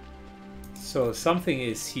 So something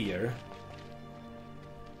is here.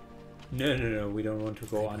 No, we don't want to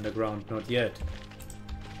go underground, not yet.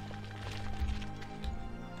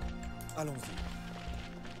 Allons-y.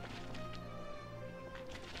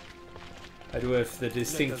 I do have the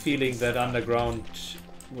distinct feeling that underground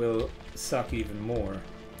will suck even more.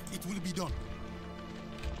 It will be done.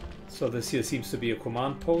 So this here seems to be a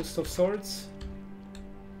command post of sorts.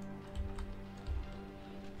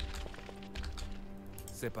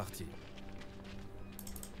 C'est parti.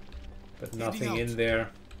 But nothing in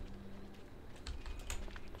there.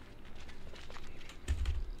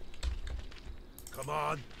 Come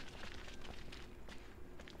on.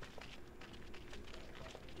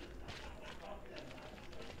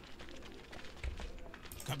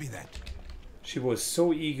 Copy that. She was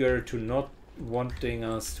so eager to not wanting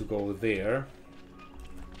us to go there.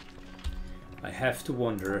 I have to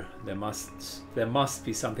wonder. There must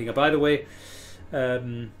be something. By the way,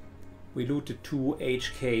 we looted 2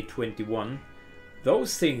 HK-21.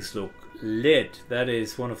 Those things look lit. That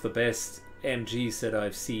is one of the best MGs that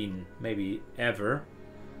I've seen, maybe ever.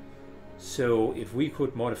 So if we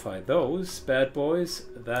could modify those bad boys,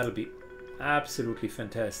 that'll be absolutely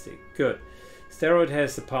fantastic. Good. Steroid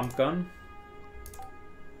has the pump gun.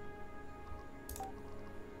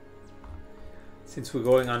 Since we're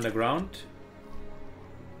going underground.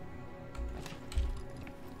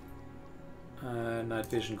 Night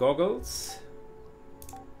vision goggles.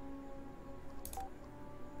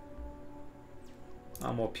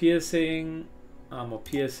 Armor piercing. Armor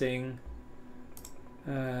piercing.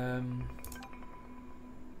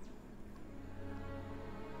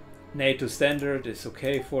 NATO standard is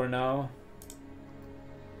okay for now.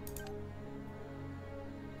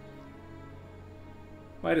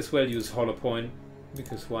 Might as well use hollow point,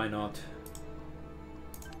 because why not?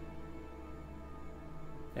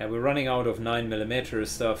 Yeah, we're running out of 9mm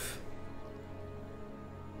stuff.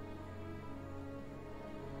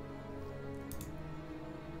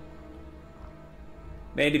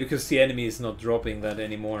 Mainly because the enemy is not dropping that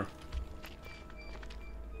anymore.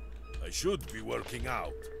 I should be working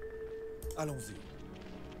out. Allons-y.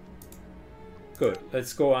 Good,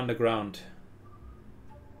 let's go underground.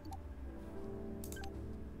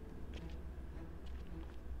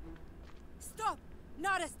 Stop!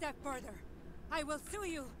 Not a step further. I will sue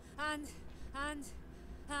you, and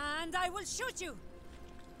I will shoot you!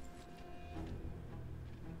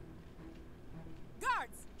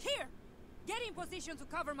 Guards, here! Get in position to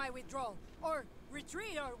cover my withdrawal, or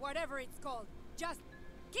retreat, or whatever it's called. Just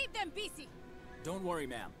keep them busy! Don't worry,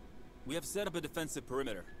 ma'am. We have set up a defensive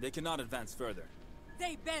perimeter. They cannot advance further.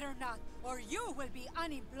 They better not, or you will be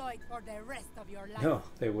unemployed for the rest of your life. No,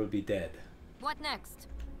 they will be dead. What next?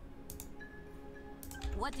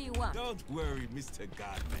 What do you want? Don't worry, Mr.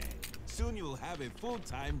 Godman. Soon you'll have a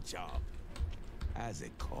full-time job. As a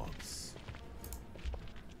corpse.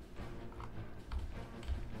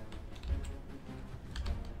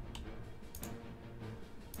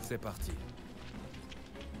 C'est parti.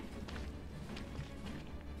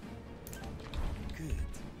 Good.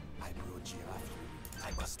 I brought giraffe.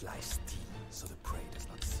 I must lie still so the prey does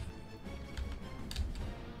not see me.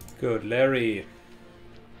 Good, Larry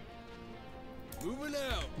Moving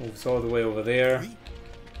out. moves all the way over there.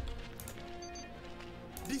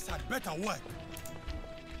 This had better work.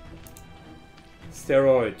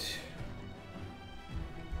 Steroid.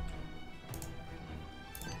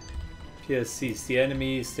 PS sees the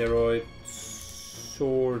enemy. Steroid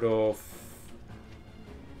sort of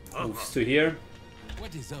moves to here.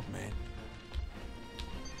 What is up, man?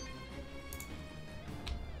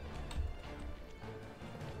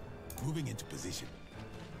 Moving into position.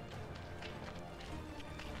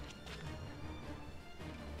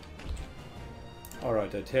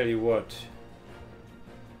 Alright, I tell you what.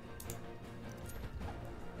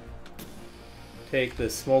 Take the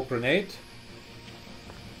smoke grenade.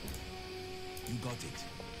 You got it.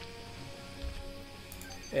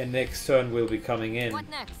 And next turn we'll be coming in. What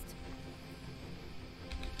next?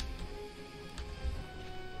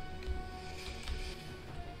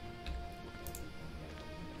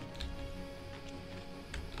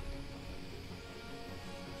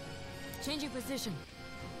 Changing position.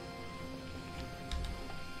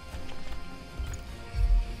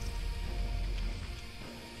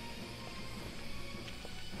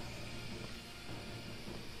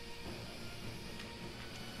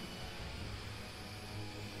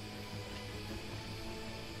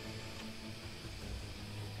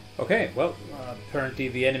 Okay, well, apparently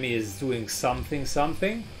the enemy is doing something.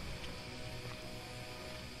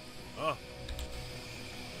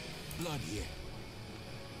 Blood here.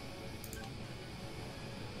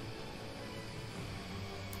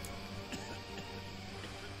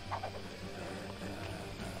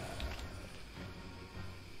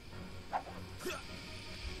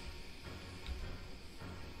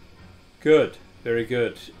 Good, very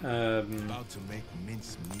good. About to make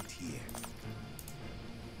mince meat here.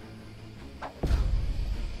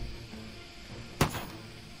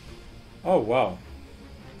 Oh, wow.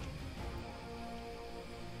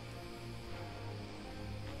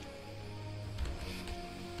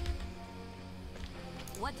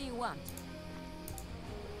 What do you want?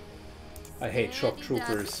 I hate shock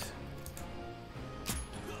troopers.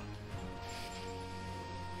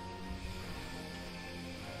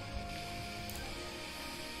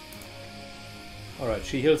 Alright,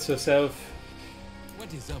 she heals herself.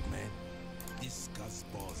 What is up, man? This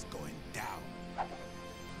scuzzball's going down.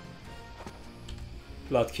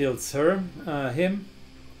 Blood kills her, him.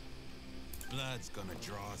 Blood's gonna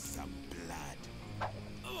draw some blood.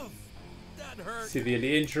 Oof, that hurt.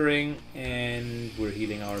 Severely injuring, and we're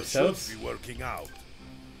healing ourselves. Should be working out.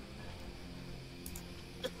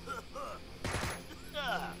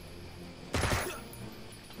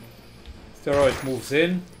 Steroid moves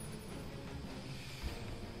in.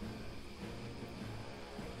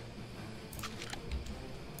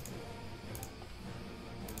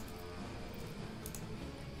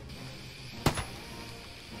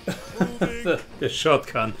 the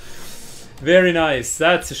shotgun. Very nice.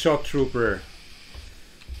 That's a shock trooper.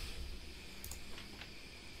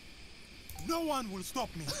 No one will stop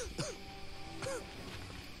me.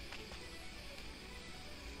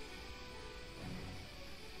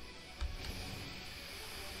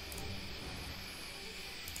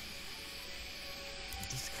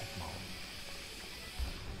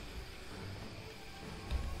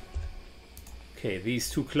 Okay, these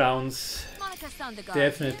two clowns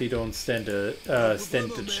definitely don't stand a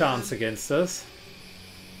chance against us.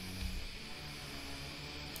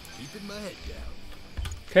 Keeping my head down.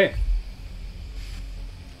 Okay.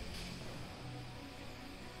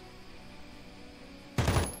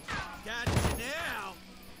 Got you now.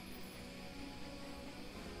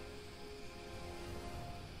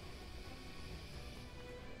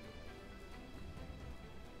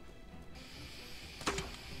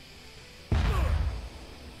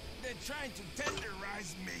 They're trying to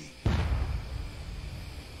tenderize me.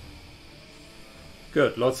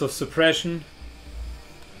 Good, lots of suppression.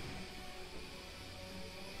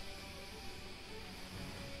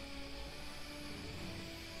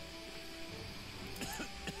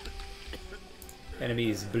 Enemy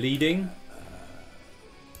is bleeding.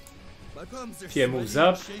 My palms are Pierre moves sweaty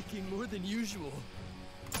and up. shaking more than usual.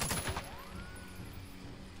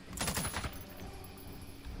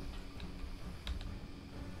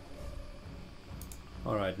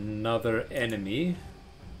 Alright, another enemy.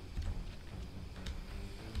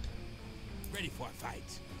 Ready for a fight.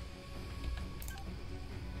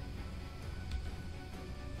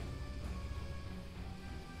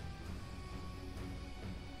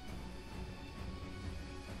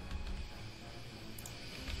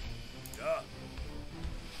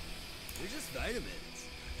 They're just vitamins.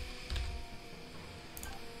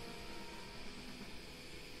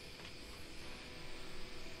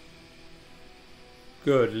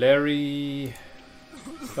 Good, Larry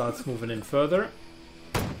starts moving in further.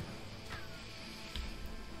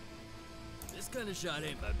 This kind of shot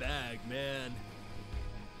ain't my bag, man.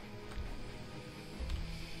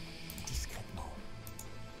 Discretement.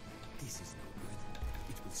 This is no good.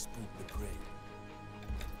 It will spook the prey.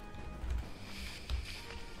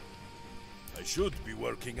 I should be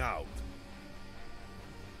working out.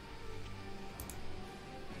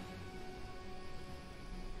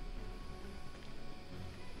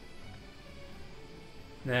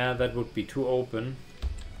 Nah, that would be too open.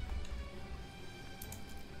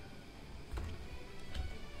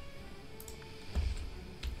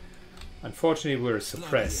 Unfortunately, we're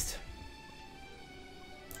suppressed.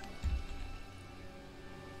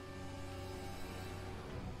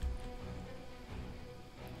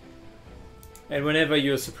 And whenever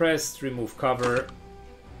you're suppressed, remove cover.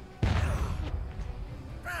 That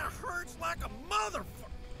hurts like a motherfucker.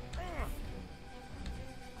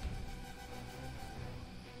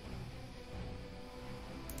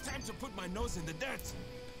 Time to put my nose in the dirt.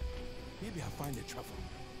 Maybe I'll find the truffle.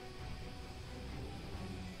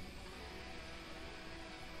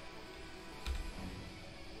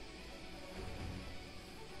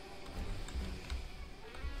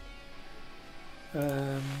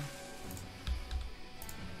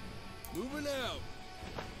 Moving out.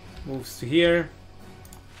 Moves to here.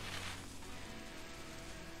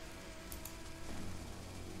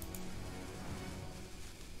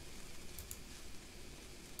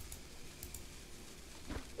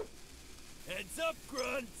 Heads up,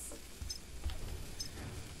 grunts.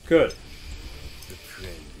 Good. The prey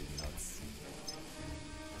will not see.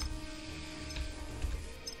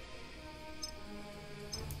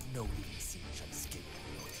 No living thing shall escape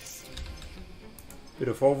notice. Bit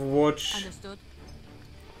of Overwatch. Understood.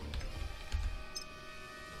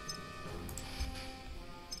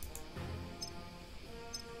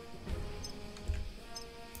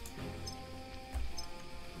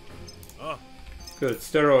 Good,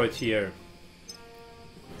 steroid here.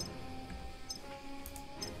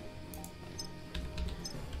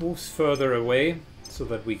 Moves further away so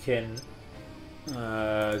that we can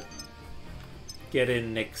get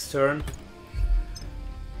in next turn.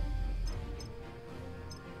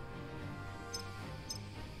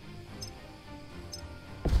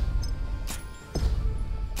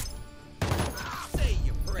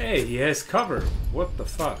 Hey, he has cover. What the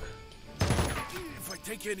fuck? If I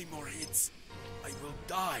take any more hits, I will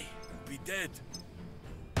die and be dead.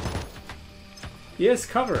 He has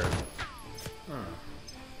cover. Huh.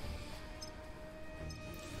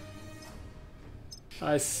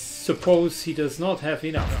 I suppose he does not have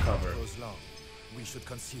enough cover. Goes long. We should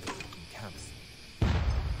consider taking camps.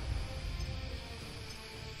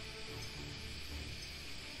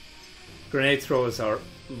 Grenade throwers are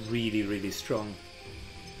really, really strong.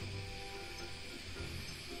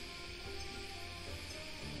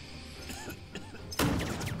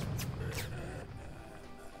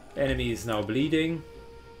 Enemy is now bleeding.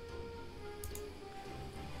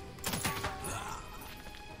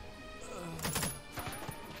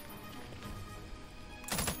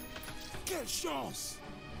 Quelle chance!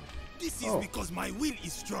 This is because my will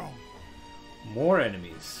is strong. More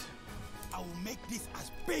enemies. I will make this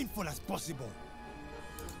as painful as possible.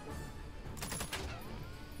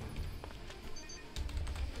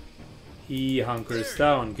 He hunkers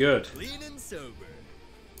down. Good. Clean and sober.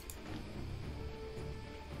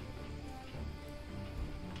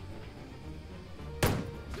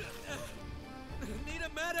 Need a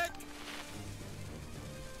medic?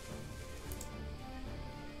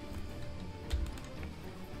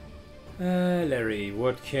 Larry,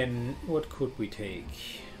 what could we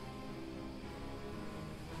take?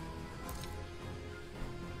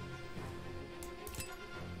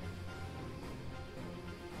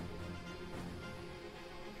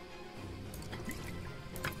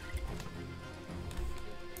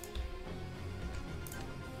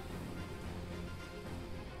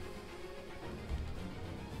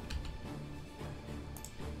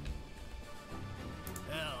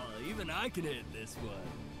 Hell, even I can hit this one.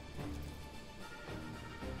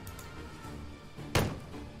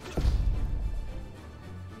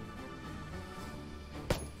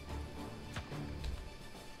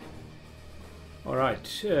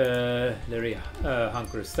 Alright, Larry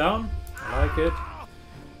hunkers down. I like it.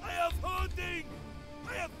 I have hurting!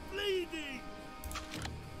 I have bleeding!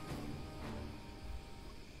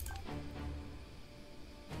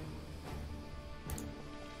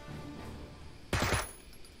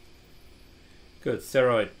 Good,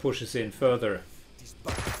 steroid pushes in further. These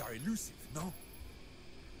buckets are elusive, no?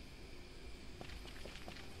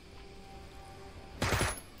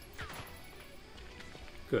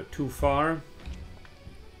 Good, too far.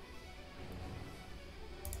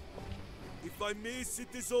 If I miss,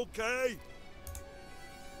 it is okay.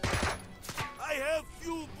 I have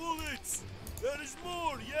few bullets. There is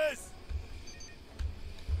more, yes.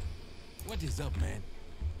 What is up, man?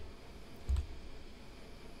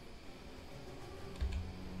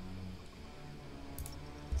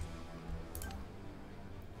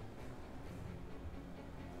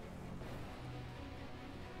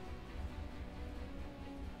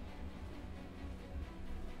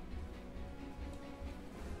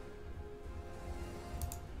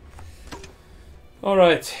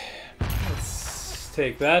 Alright, let's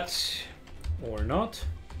take that, or not.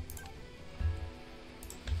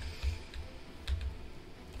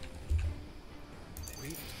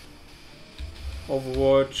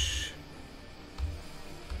 Overwatch.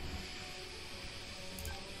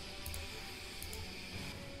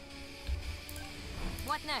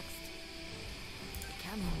 What next?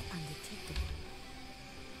 Becoming undetectable.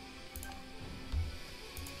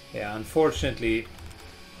 Yeah, unfortunately,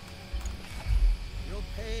 You'll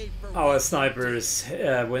pay for our snipers,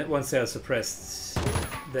 once they are suppressed,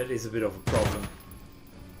 that is a bit of a problem.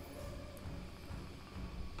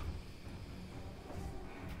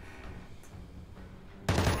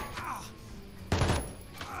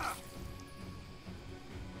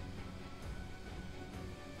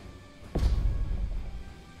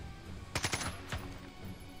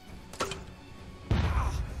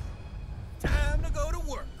 time to go to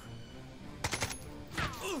work.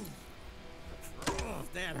 Ooh. Oh,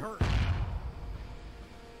 that hurt.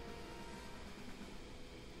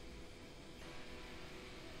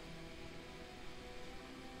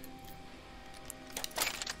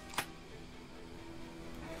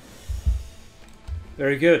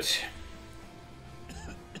 Very good.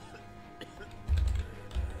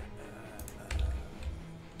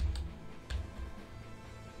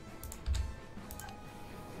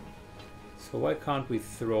 So why can't we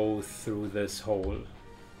throw through this hole?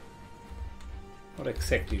 Not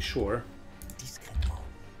exactly sure. Discrètement.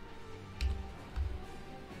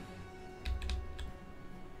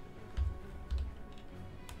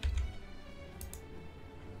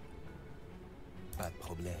 Pas de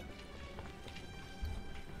problème.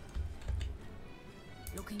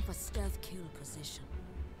 Looking for stealth kill position.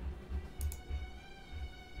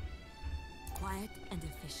 quiet and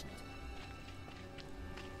efficient.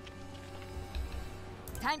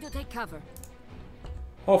 Time to take cover.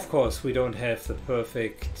 Of course, we don't have the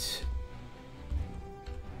perfect...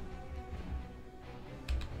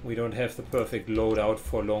 We don't have the perfect loadout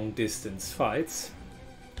for long distance fights.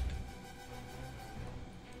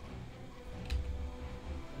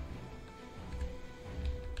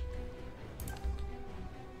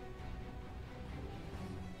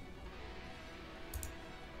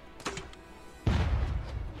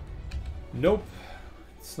 Nope,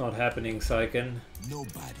 it's not happening, Syken.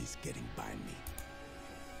 Nobody's getting by me.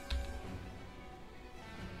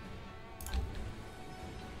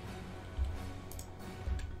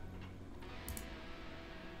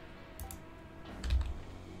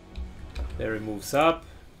 There he moves up.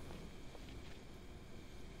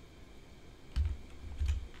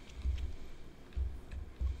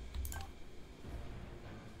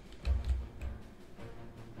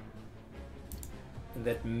 And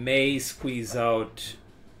that may squeeze out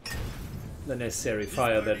the necessary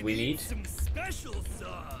fire that we need. Some special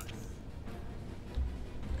sauce.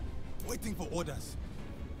 Waiting for orders.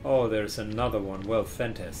 Oh, there's another one. Well,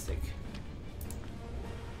 fantastic.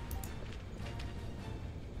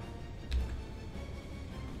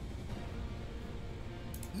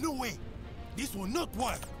 No way! This will not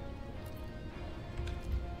work!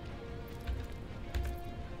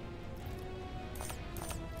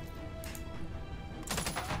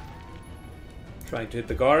 Trying to hit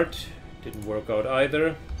the guard. Didn't work out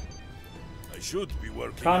either. I should be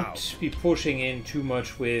working Can't out. be pushing in too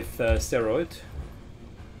much with steroid.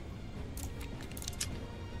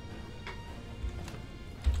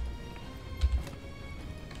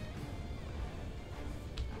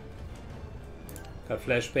 Got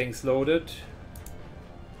flashbangs loaded.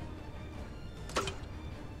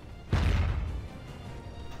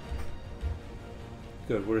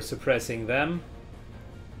 Good, we're suppressing them.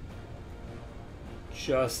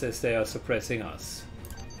 Just as they are suppressing us.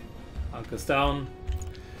 Anchors down.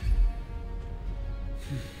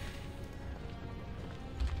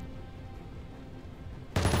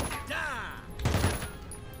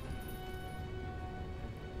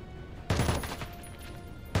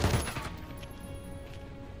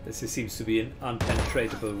 This seems to be an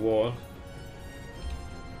unpenetrable wall.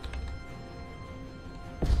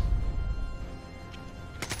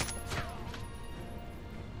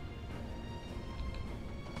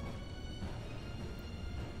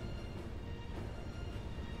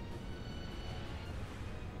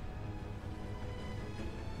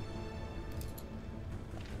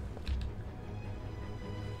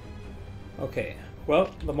 Okay, well,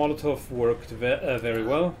 the Molotov worked very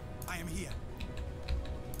well. I am here.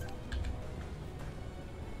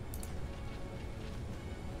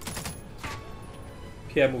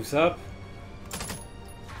 Pierre moves up.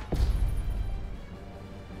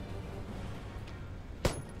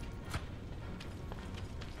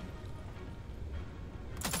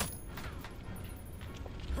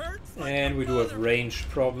 And we do have range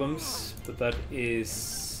problems, but that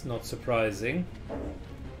is not surprising.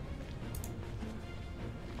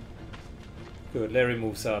 Good, Larry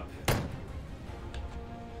moves up.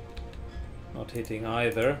 Not hitting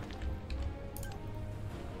either.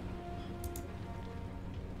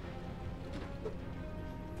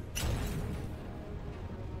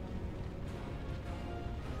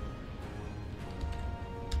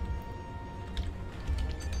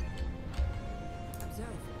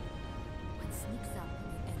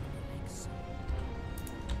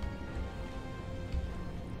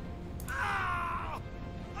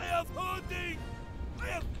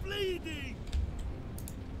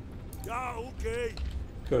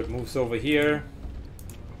 Good, moves over here.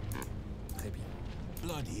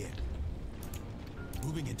 Blood here.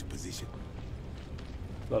 Moving into position.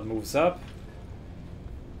 Blood moves up.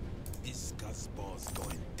 This Gusball's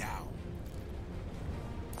going down.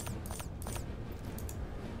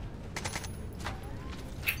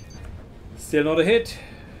 Still not a hit.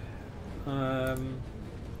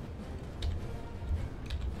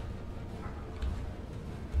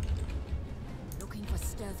 Looking for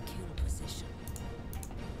stealth kill position.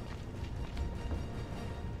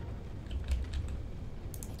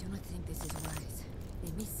 I do not think this is wise.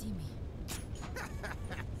 They may see me.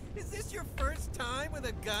 Is this your first time with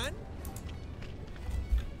a gun?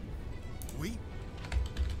 We?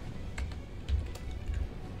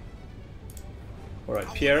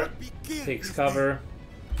 Alright, Pierre takes cover.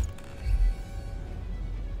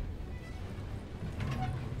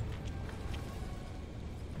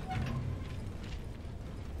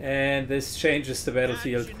 And this changes the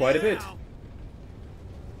battlefield quite a bit.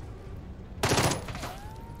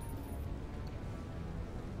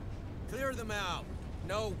 Clear them out.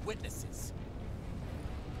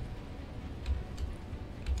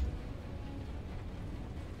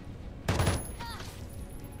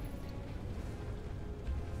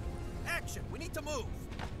 direction. We need to move.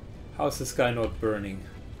 How's this guy not burning?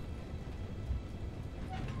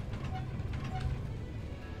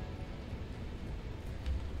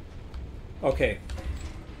 Okay.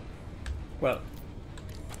 Well.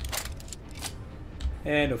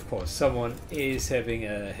 And of course, someone is having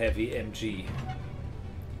a heavy MG.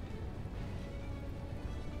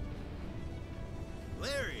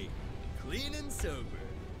 Larry, clean and sober.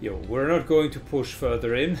 Yo, we're not going to push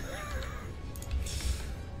further in.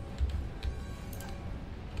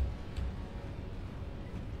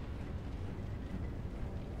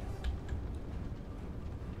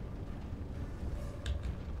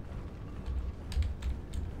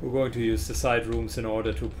 We're going to use the side rooms in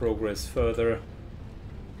order to progress further.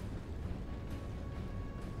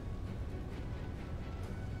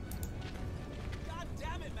 God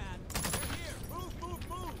damn it, man! They're here. Move, move,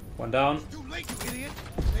 move! One down. It's too late, you idiot!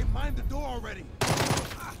 They mined the door already!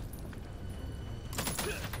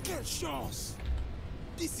 Quelle chance!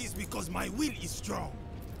 This is because my will is strong.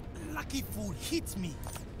 Lucky fool hits me.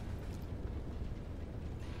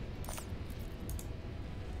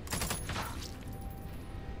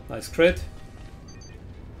 Nice crit.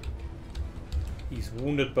 He's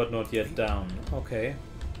wounded but not yet down. Okay.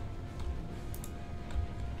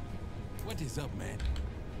 What is up, man?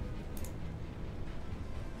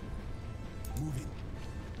 Moving.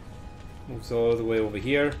 Moves all the way over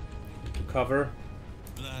here to cover.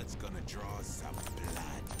 Blood's gonna draw some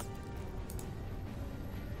blood.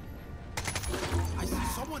 I see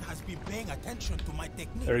someone has been paying attention to my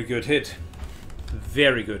technique. Very good hit.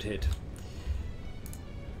 Very good hit.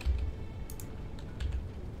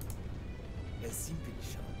 A simple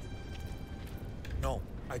shot. No,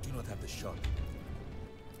 I do not have the shot.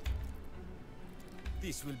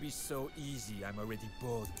 This will be so easy. I'm already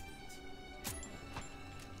bored with it.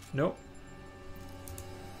 No.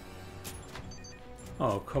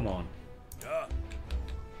 Oh, come on. Yeah.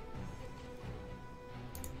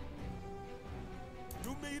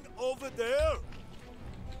 You mean over there?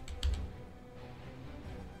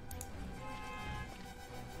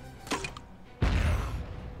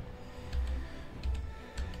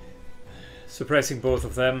 Suppressing both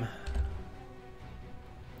of them.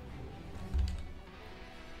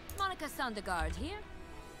 Monica's on the guard here.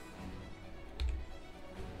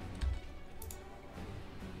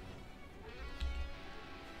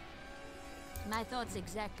 My thoughts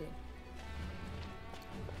exactly.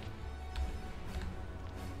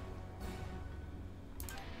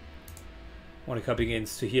 Monica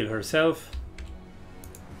begins to heal herself.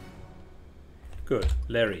 Good.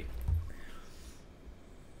 Larry.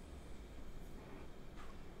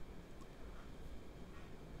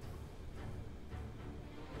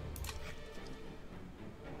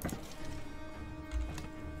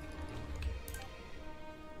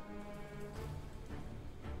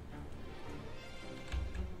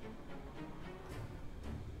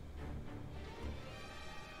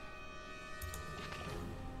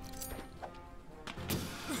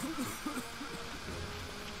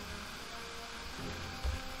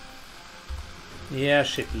 Yeah,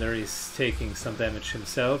 shit, Larry's taking some damage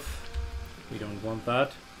himself. We don't want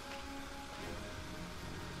that.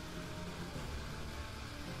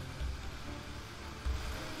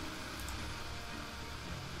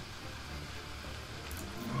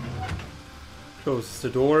 Closes the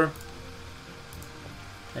door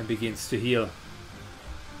and begins to heal.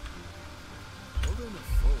 Holding a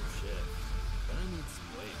full shift. Gonna need some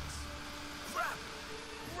weights. Crap!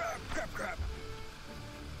 Crap, crap, crap!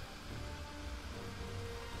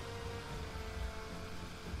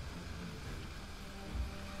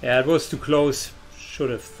 Yeah, it was too close. Should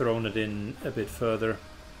have thrown it in a bit further.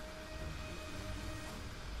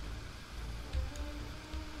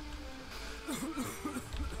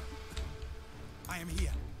 I am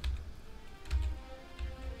here.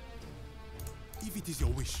 If it is your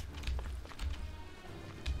wish.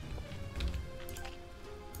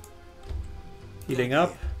 Healing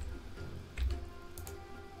up.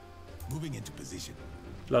 Moving into position.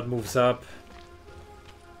 Blood moves up.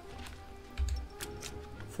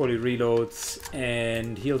 Fully reloads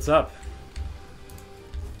and heals up.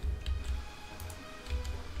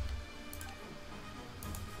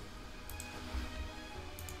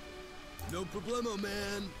 No problemo,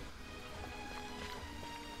 man.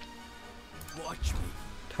 Watch me.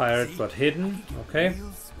 Tired but hidden. Okay.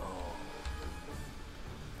 Real small.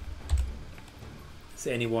 Does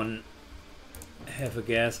anyone have a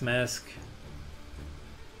gas mask?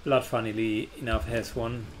 Blood, funnily enough, has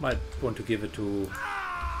one. Might want to give it to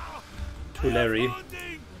Larry. I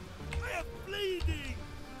am bleeding!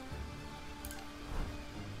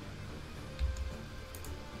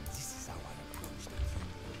 This is how I approach the king.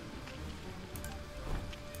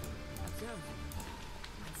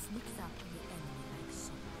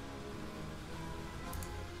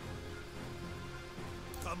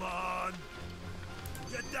 Come on!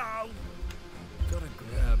 Get down! Gotta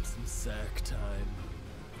grab some sack time.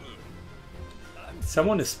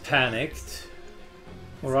 Someone is panicked.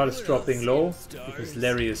 Morale is dropping low because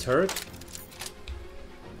Larry is hurt.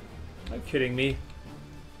 Are you kidding me?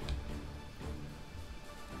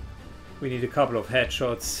 We need a couple of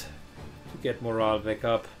headshots to get morale back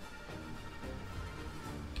up.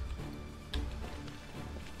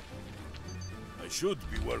 I should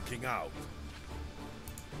be working out.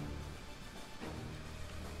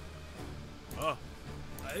 Huh?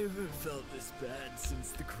 I haven't felt this bad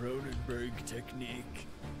since the Cronenberg technique.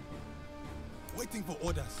 Waiting for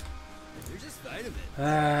orders. They're just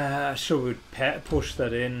vitamins. Should we push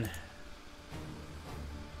that in?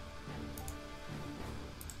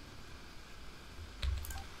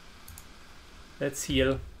 Let's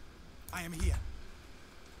heal. I am here.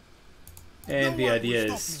 And the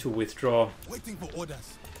idea is to withdraw. Waiting for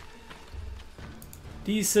orders.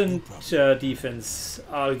 Decent defense.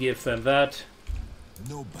 I'll give them that.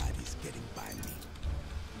 Nobody's getting by me.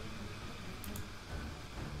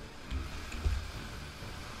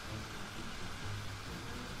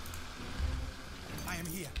 I am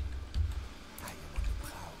here. I am under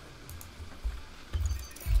power.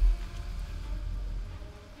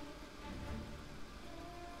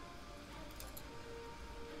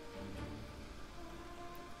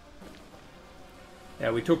 Yeah,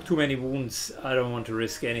 we took too many wounds. I don't want to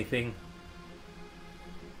risk anything.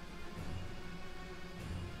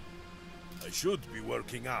 I should be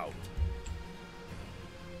working out.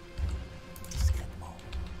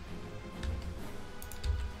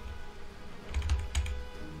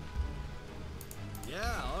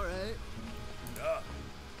 Yeah, alright.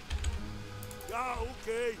 Yeah,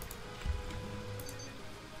 okay.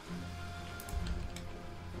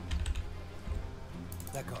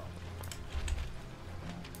 D'accord.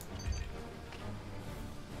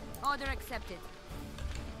 Order accepted.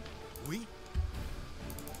 We?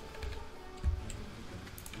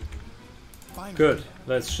 Fine. Good.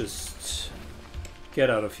 Let's just get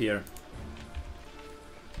out of here.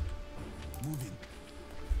 Moving.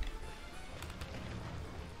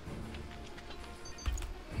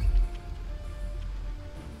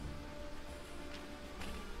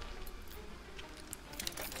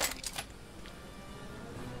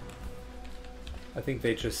 I think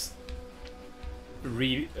they just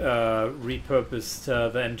repurposed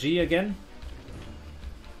the MG again.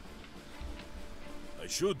 I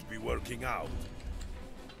should be working out.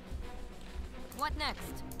 What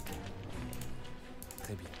next?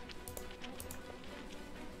 Très bien.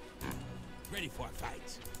 Ready for a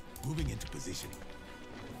fight. Moving into position.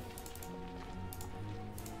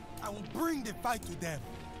 I will bring the fight to them.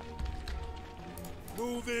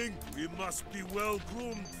 Moving. We must be well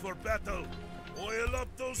groomed for battle. Oil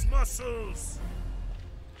up those muscles.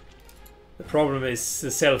 The problem is the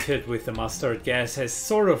self-hit with the mustard gas has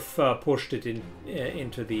sort of pushed it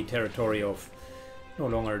into the territory of no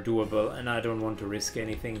longer doable, and I don't want to risk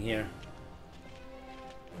anything here.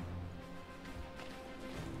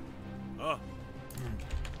 Huh?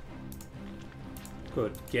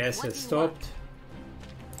 Good, gas has stopped.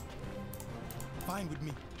 Fine with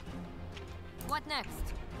me. What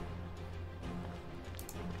next?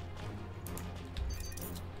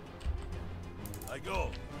 I go.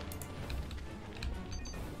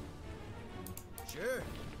 Sure.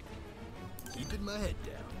 Keeping my head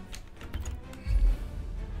down.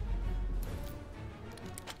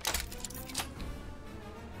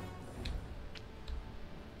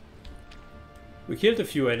 We killed a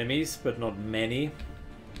few enemies, but not many.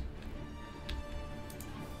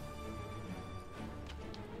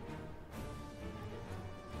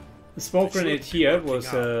 The smoke grenade here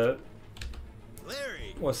was a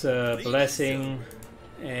blessing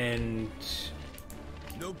and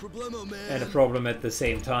No problemo, man. a problem at the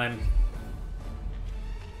same time.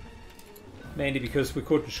 Mainly because we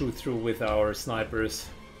couldn't shoot through with our snipers.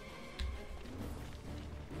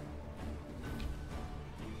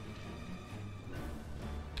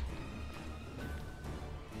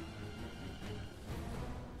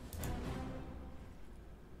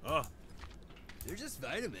 They're just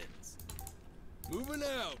vitamins. Moving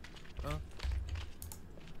out.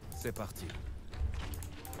 C'est parti.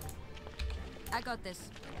 I got this.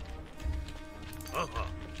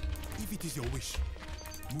 If it is your wish.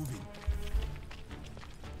 Moving.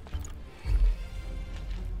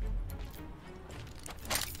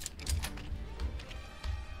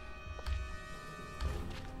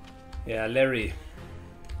 Yeah, Larry.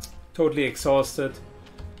 Totally exhausted.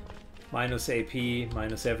 Minus AP,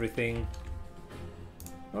 minus everything.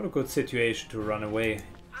 Not a good situation to run away.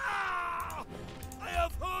 Ah! I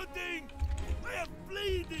have hurting! My am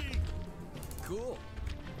bleeding! Cool.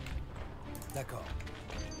 D'accord.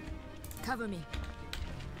 Cover me.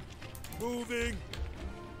 Moving!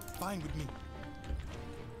 Fine with me.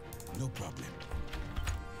 No problem.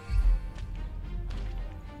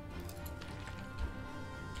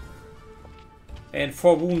 And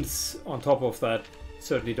 4 wounds on top of that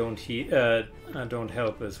certainly don't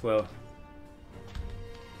help as well.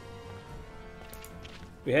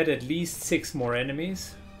 We had at least 6 more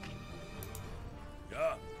enemies.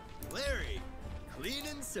 Yeah. Larry, clean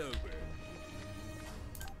and sober.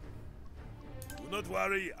 Do not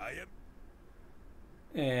worry, I am...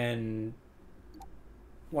 And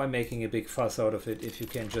why making a big fuss out of it if you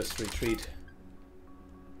can just retreat?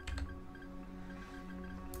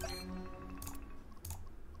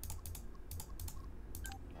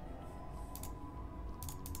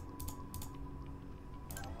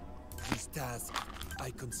 This task, I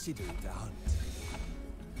consider it a hunt.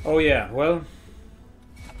 Oh yeah, well...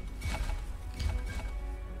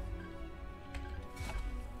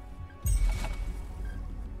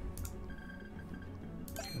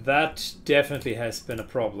 that definitely has been a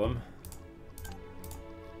problem.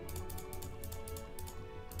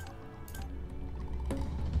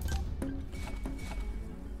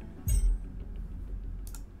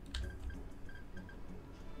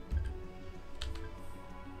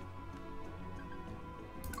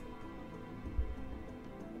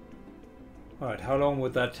 Alright, how long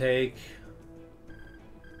would that take?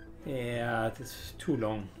 Yeah, that's too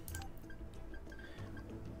long.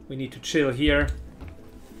 We need to chill here.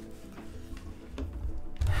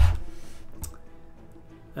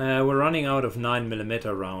 We're running out of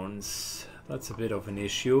 9mm rounds. That's a bit of an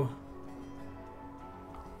issue.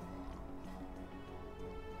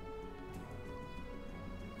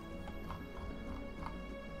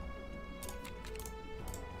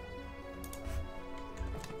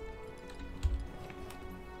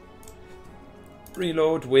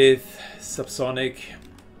 Reload with subsonic,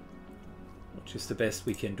 which is the best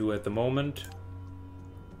we can do at the moment.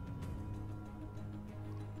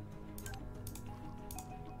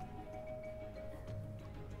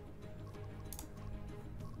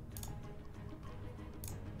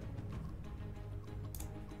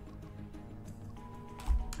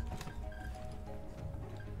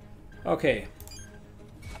 Okay.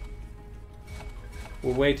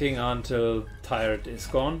 We're waiting until Tired is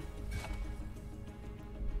gone.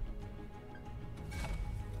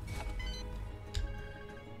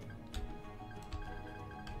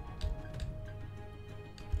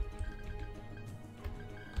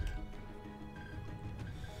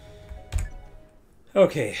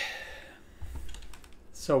 Okay.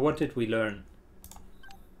 So what did we learn?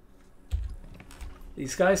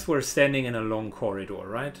 These guys were standing in a long corridor,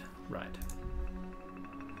 right? Right.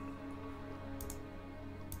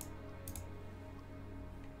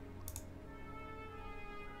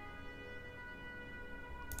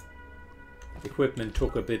 Equipment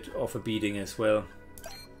took a bit of a beating as well.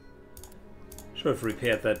 Should have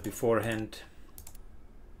repaired that beforehand.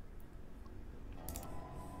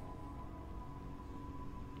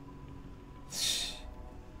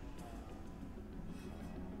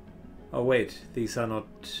 Oh wait, these are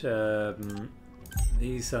not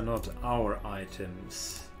our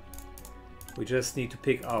items. We just need to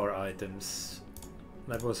pick our items.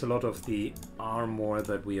 That was a lot of the armor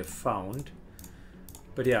that we have found.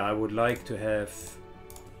 But yeah, I would like to have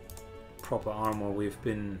proper armor. We've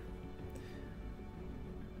been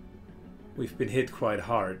hit quite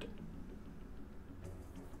hard.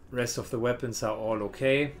 Rest of the weapons are all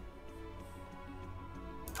okay.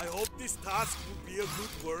 I hope this task will be a good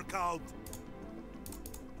workout.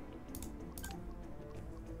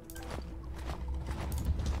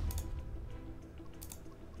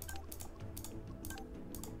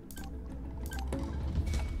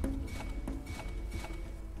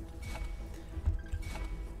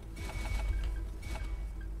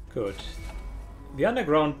 Good. The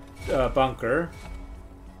underground bunker.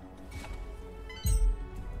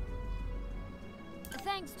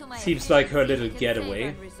 Thanks to my Seems like her little efficiency, we can getaway.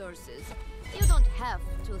 save on resources. You don't have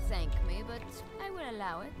to thank me, but I will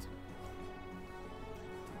allow it.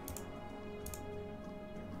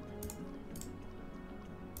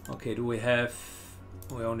 Okay, do we have...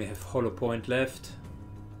 we only have hollow point left.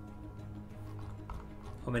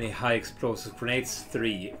 How many high explosive grenades?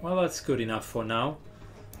 3. Well, that's good enough for now.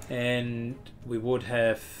 And we would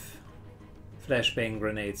have flashbang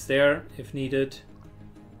grenades there if needed.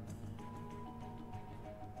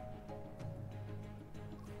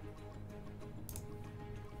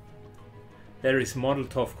 There is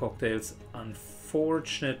Molotov cocktails.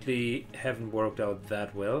 Unfortunately, haven't worked out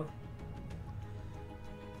that well.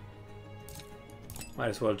 Might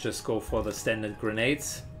as well just go for the standard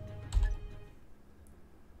grenades.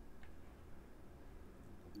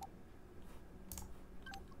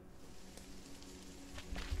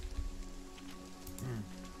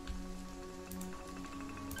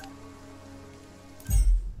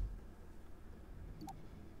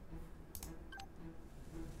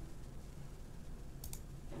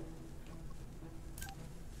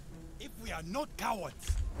 If we are not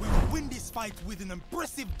cowards, we will win this fight with an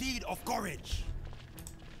impressive deed of courage.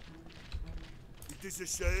 It is a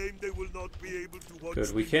shame they will not be able to watch.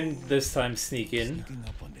 Good, we can this time sneak in. Sneaking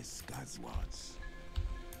up on the Skazwards.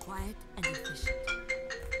 Quiet and efficient.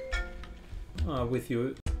 With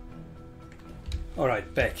you.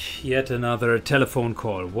 Alright, back. Yet another telephone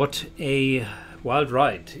call. What a wild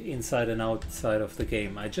ride inside and outside of the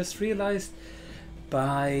game. I just realized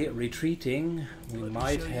by retreating we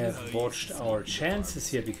might have botched our chances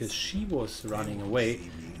here because she was running away,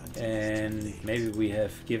 and maybe we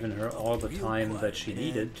have given her all the time that she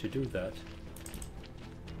needed to do that.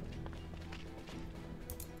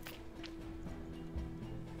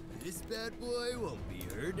 This bad boy won't be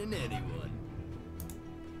hurting anyone.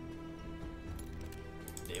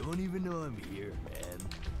 They won't even know I'm here, man.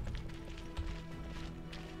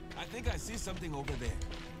 I think I see something over there.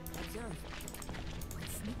 Observe. What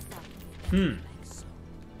sneaks up Hmm. like so.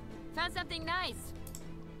 Found something nice.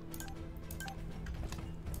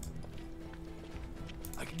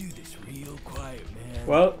 I can do this real quiet, man.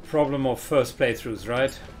 Well, problem of first playthroughs,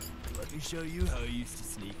 right? Let me show you how I used to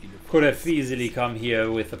sneak into. Could have easily come here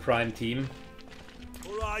with the prime team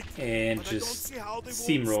All right, and but I don't just see how they won't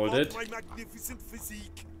steamrolled spot it. my magnificent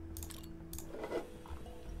physique.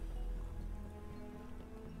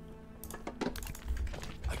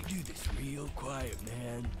 I can do this real quiet,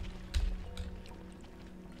 man.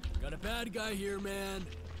 Got a bad guy here, man.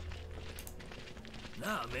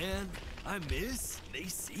 Nah, man. I miss. They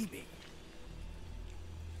see me.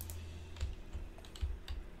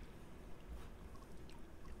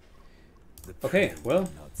 Okay, well,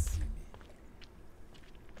 Not see me.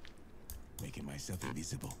 Making myself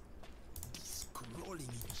invisible. This crawling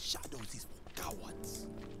in shadows is for cowards.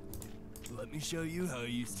 Let me show you how I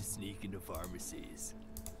used to sneak into pharmacies.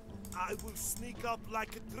 I will sneak up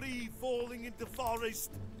like a tree falling in the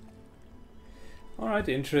forest. alright,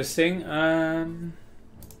 interesting. I am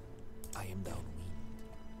downwind.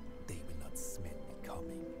 They will not smell me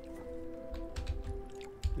coming.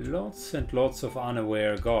 Lots and lots of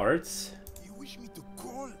unaware guards. You wish me to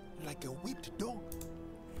crawl like a whipped dog?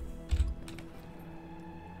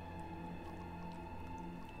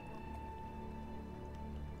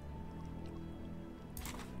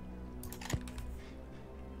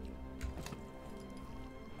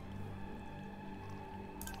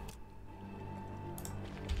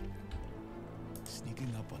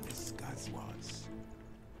 Sneaking up on the Skazwards.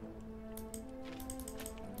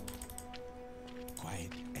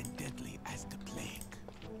 Quiet and deadly as the plague.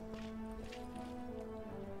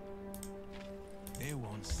 They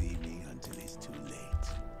won't see me until it's too late.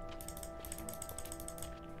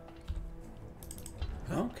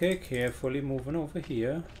 Okay, carefully moving over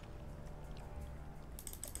here.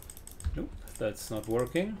 Nope, that's not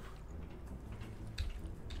working.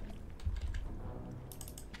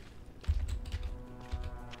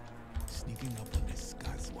 Sneaking up on the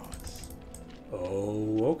Skazwards.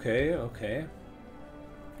 Oh, okay, okay.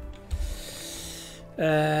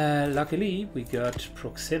 Luckily, we got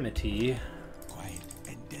proximity. Quiet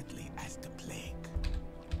and deadly as the plague.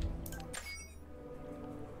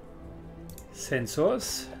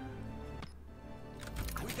 Sensors.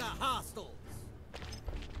 We got hostiles.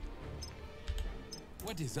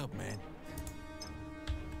 What is up, man?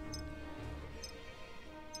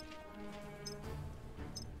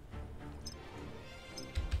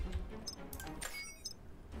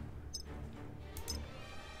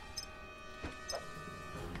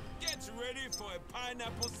 Get ready for a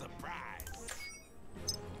pineapple surprise.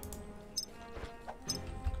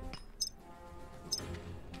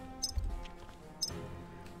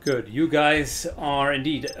 Good, you guys are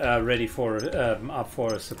indeed ready for up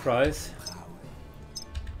for a surprise.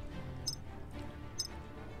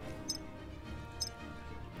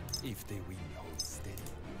 If they will hold steady,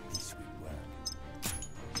 this will work.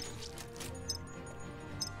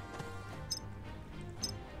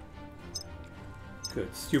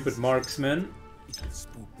 Good, stupid marksman. It will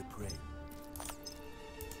spook the prey.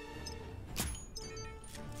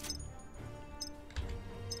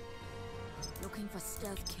 Looking for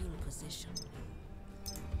stealth kill position.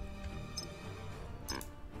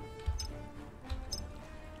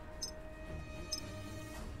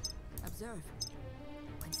 Observe.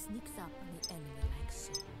 One sneaks up on the enemy like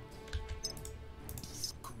so.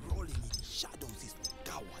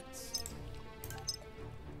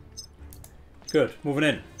 Good, moving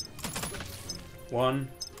in. 1,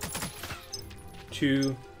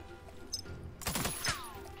 2,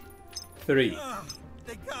 3.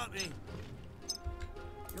 They got me.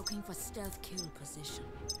 Looking for stealth kill position.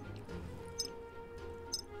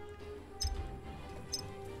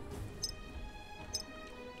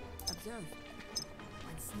 Observe.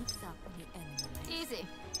 One sneaks up on the enemy. Easy.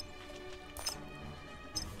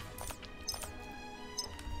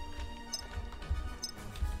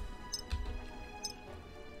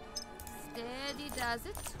 Steady does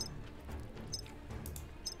it.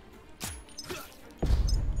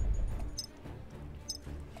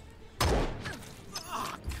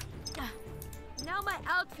 Now my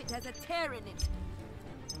outfit has a tear in it.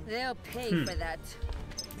 They'll pay for that.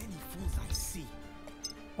 Many fools I see.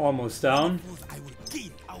 Almost down. Fools I will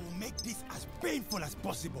kill. I will make this as painful as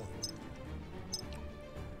possible.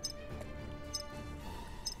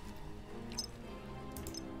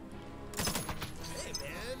 Hey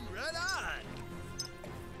man, right on.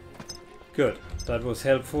 Good. That was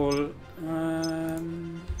helpful.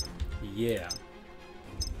 Yeah.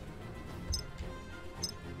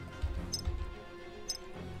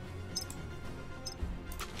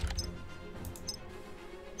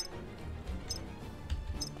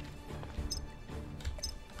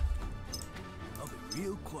 I'll be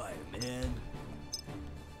real quiet, man.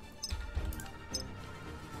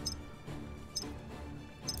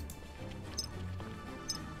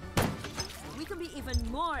 We can be even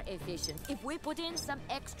more efficient if we put in some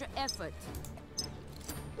extra effort.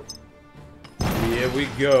 Here we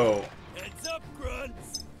go. Heads up,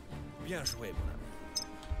 grunts. Bien joué, mon ami.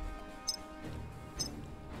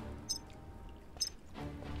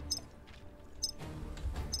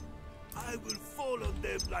 I will fall on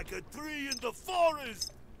them like a tree in the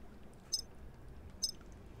forest!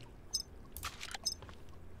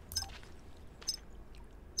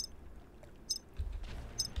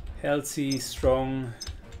 Healthy, strong.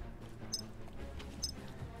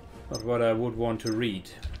 Not what I would want to read.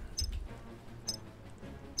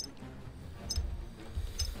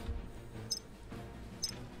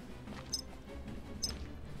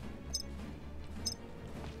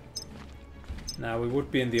 Now we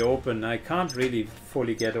would be in the open. I can't really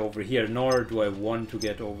fully get over here, nor do I want to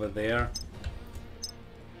get over there.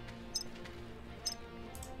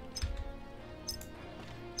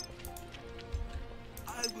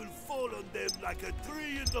 I will fall on them like a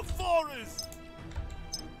tree in the forest!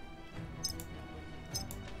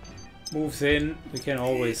 Moves in. We can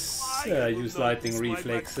always I will use not lightning miss my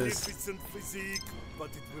reflexes. magnificent physique, but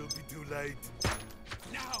it will be too late.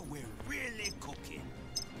 Now we're really cooking.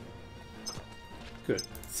 Good.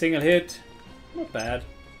 Single hit. Not bad.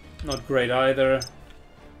 Not great either.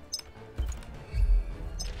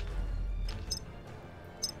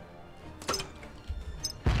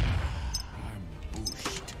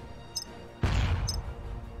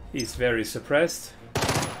 He's very suppressed.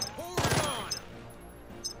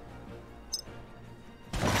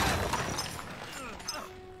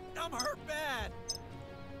 I'm hurt bad.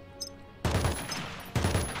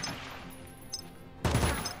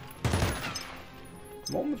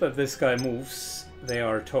 The moment that this guy moves, they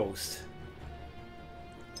are toast.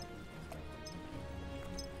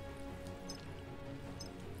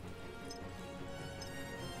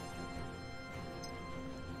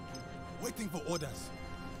 Waiting for orders.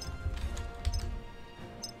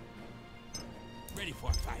 Ready for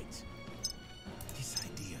a fight. This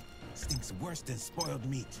idea stinks worse than spoiled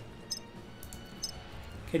meat.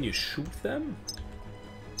 Can you shoot them?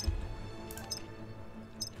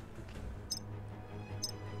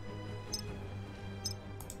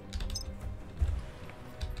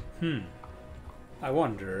 I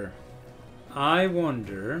wonder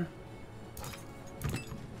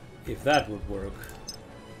if that would work.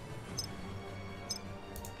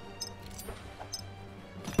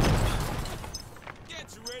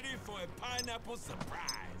 Get ready for a pineapple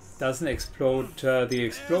surprise. Doesn't explode the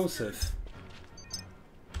explosive.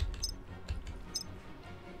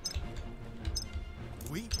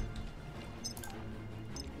 We?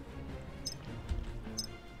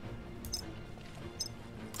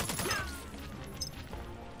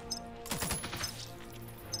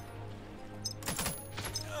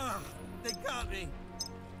 They got me.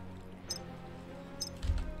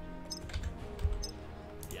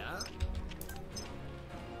 Yeah?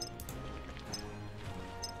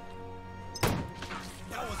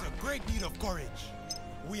 That was a great deed of courage.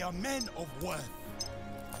 We are men of worth.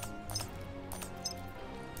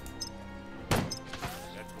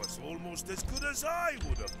 That was almost as good as I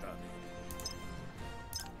would have done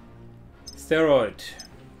it. Steroid.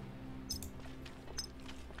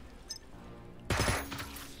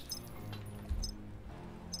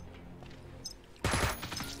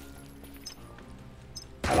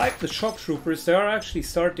 the shock troopers, they are actually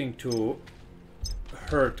starting to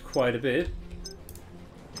hurt quite a bit.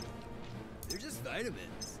 They're just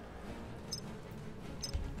vitamins.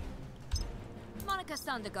 Monica's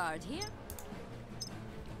on the guard here.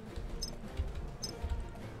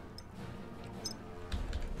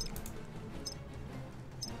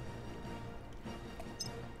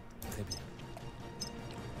 Très bien.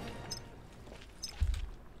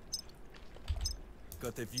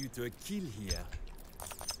 Got a view to a kill here.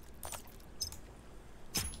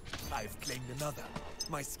 I've claimed another.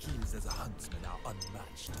 My skills as a huntsman are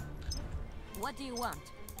unmatched. What do you want?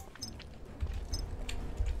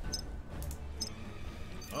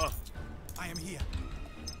 Ah, I am here.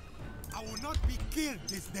 I will not be killed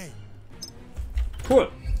this day. Cool.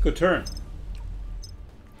 Good turn.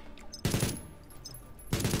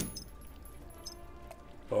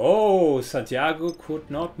 Oh, Santiago could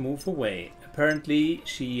not move away. Apparently,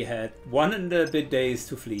 she had 1 and a bit days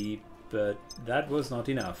to flee, but that was not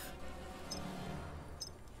enough.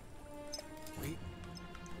 Wait.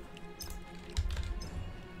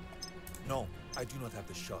 No, I do not have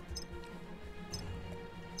the shot.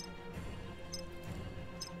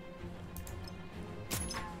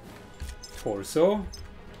 Torso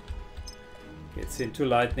gets into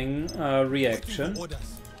lightning reaction.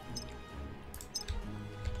 Orders.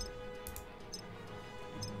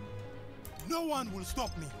 No one will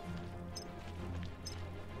stop me.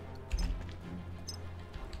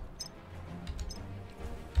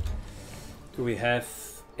 Do we have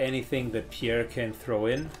anything that Pierre can throw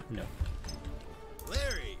in? No.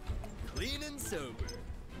 Larry, clean and sober.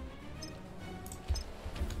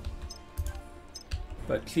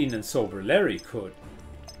 But clean and sober Larry could.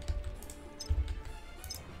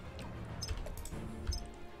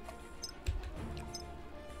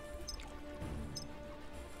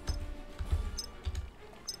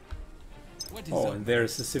 Oh, and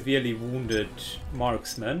there's a severely wounded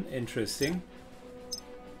marksman. Interesting.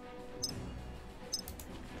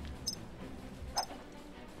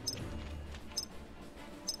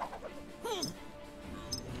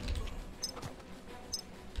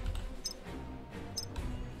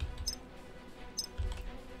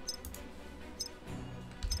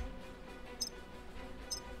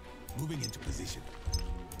 moving into position.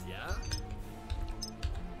 Yeah?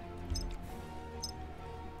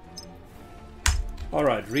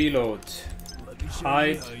 Alright, reload. Let me show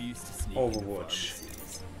Hide. you how I used to sneak into Overwatch.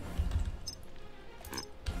 pharmacies.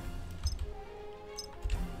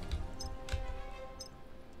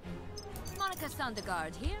 Monica's on the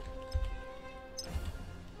guard here.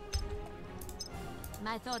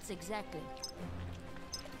 My thoughts exactly.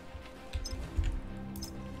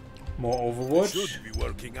 More Overwatch. Should be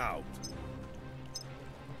working out.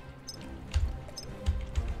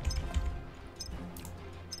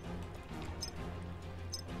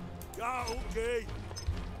 Yeah, okay.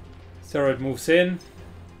 Steroid moves in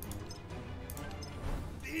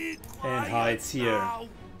Be and quiet hides here. now.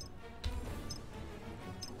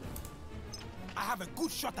 I have a good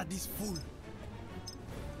shot at this fool.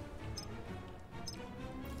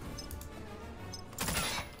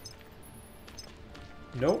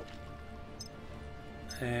 Nope.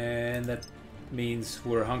 And that means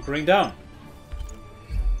we're hunkering down.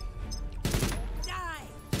 Die!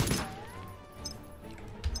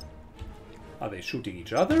 Are they shooting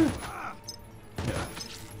each other? No.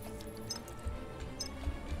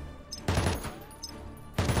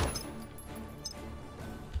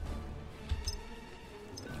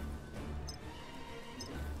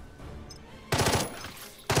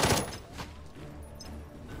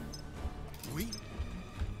 Oui.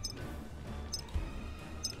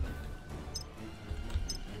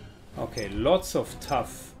 Okay, lots of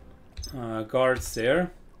tough guards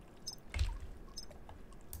there.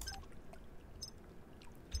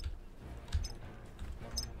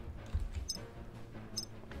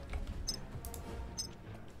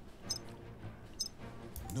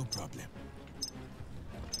 No problem.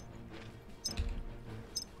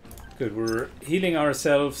 Good, we're healing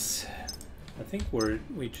ourselves. I think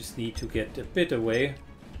we just need to get a bit away.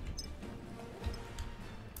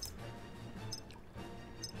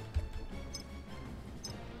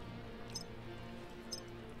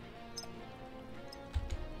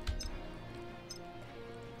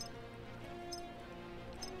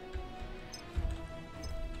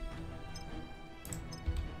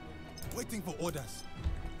 Waiting for orders.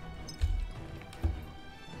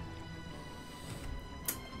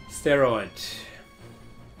 Steroid.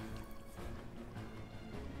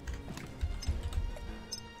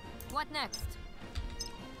 What next?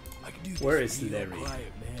 I can do Where this is real Larry?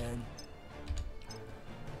 quiet, man.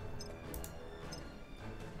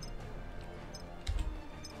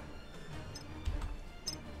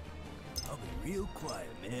 real quiet,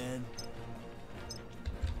 man.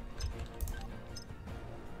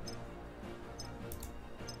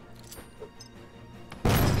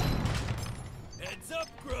 Heads up,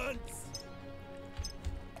 grunts.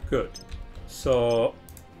 Good. So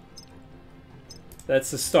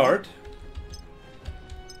that's the start.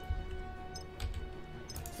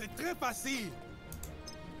 C'est très facile.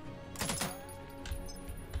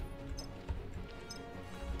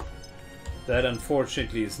 That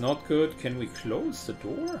unfortunately is not good. Can we close the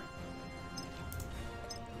door?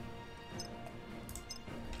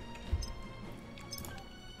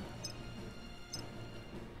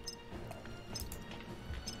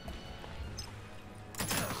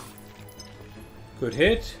 Good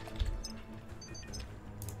hit.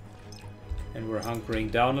 And we're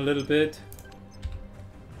hunkering down a little bit.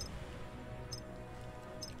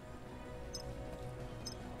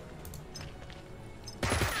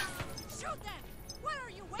 Shoot them! What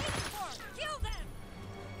are you waiting for? Kill them!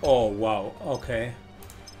 Oh, wow. Okay.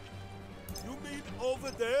 You mean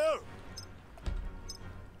over there?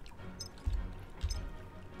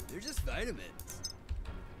 They're just vitamins.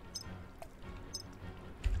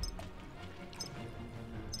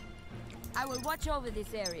 I will watch over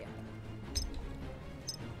this area.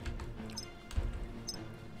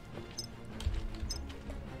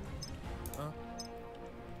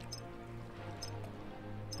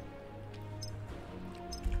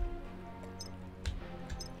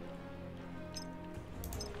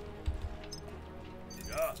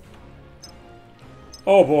 Yeah.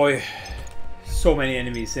 Oh boy. So many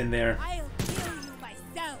enemies in there. I'll kill you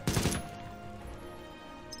myself.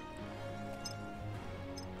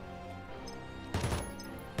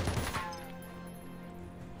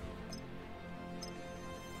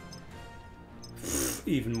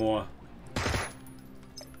 Even more.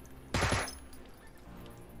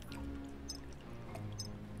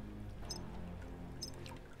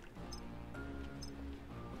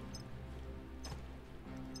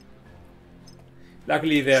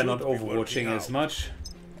 Luckily they're not overwatching as much.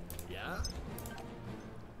 Yeah?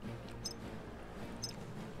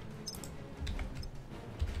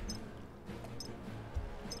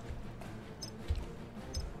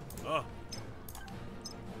 Ah.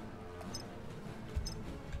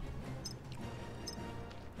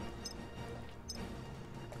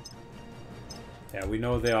 Yeah, we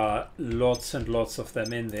know there are lots and lots of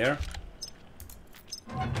them in there.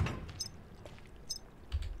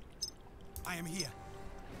 I am here.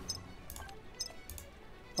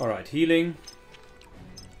 Alright, healing.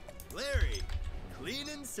 Larry, clean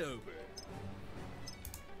and sober.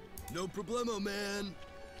 No problemo, man.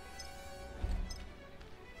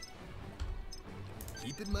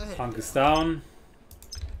 Keep in my head. Punk is down.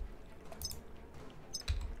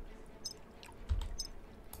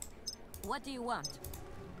 What do you want?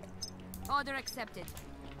 Order accepted.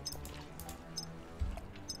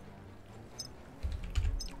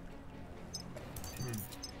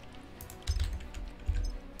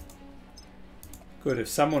 Good, if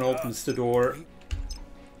someone opens the door,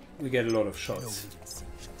 we get a lot of shots.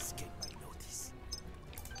 Shall escape my notice.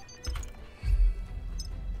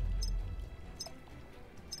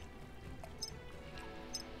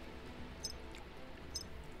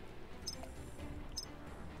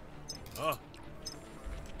 Ah.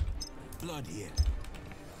 Blood here.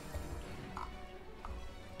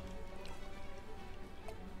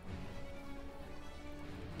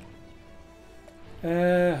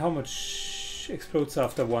 How much explodes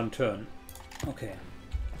after one turn? Okay.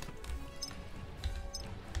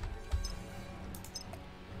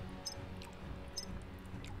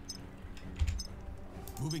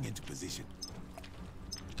 Moving into position.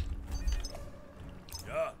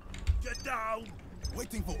 Yeah. Get down.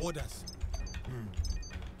 Waiting for orders.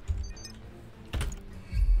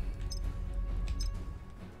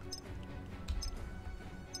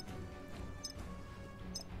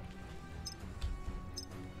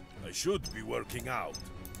 I should be working out.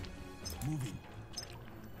 Moving.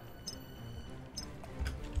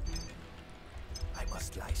 I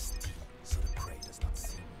must lie still so the prey does not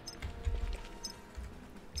see me.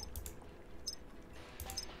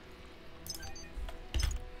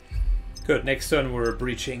 Good, next turn we're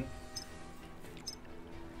breaching.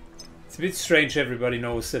 It's a bit strange everybody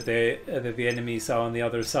knows that that the enemies are on the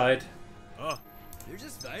other side. Ah. They're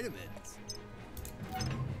just vitamins.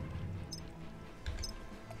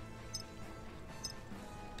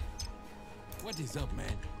 What is up, man?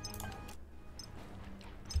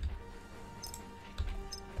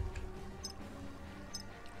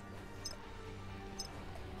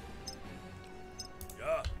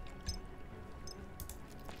 Yeah.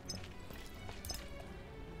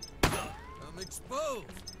 I'm exposed. move!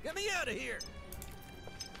 Get me out of here!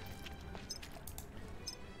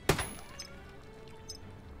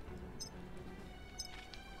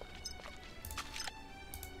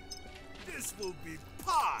 This will be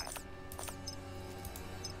pie!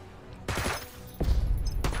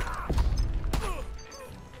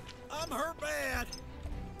 I'm hurt bad!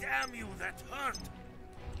 Damn you, that hurt!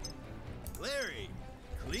 Larry,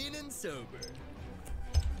 clean and sober.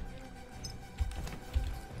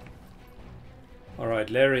 Alright,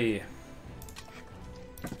 Larry.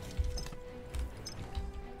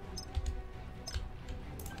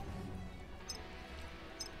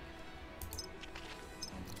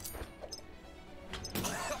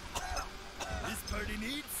 This party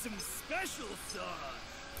needs some special sauce.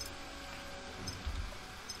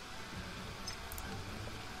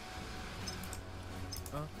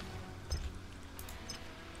 Huh?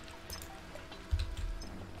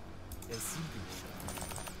 A single shot.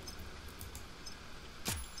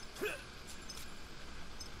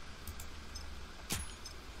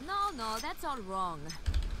 No, that's all wrong.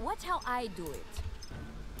 Watch how I do it.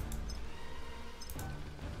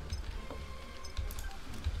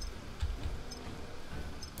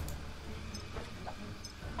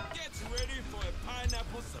 Get ready for a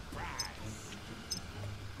pineapple surprise!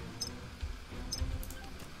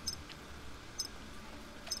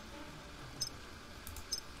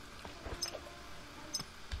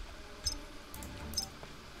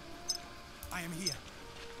 I am here.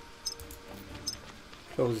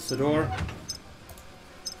 Closes the door.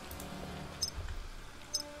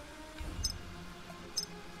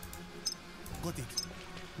 Got it.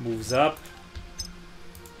 Moves up.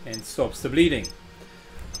 And stops the bleeding.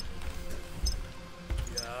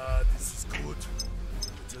 Yeah, this is good.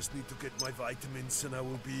 I just need to get my vitamins and I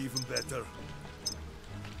will be even better.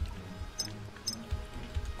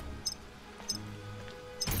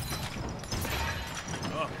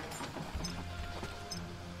 Ah.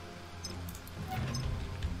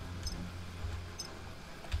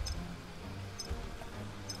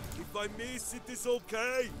 If I miss, it is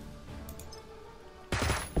okay.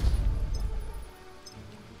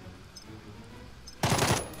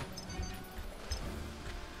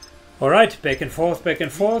 Alright, back and forth, back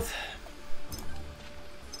and forth.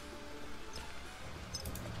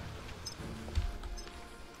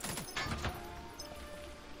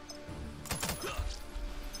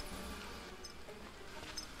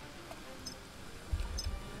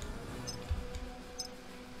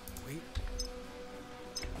 Wait.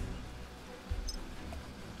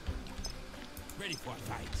 Ready for a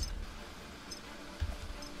fight.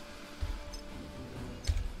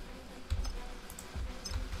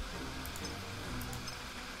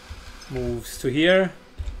 Moves to here.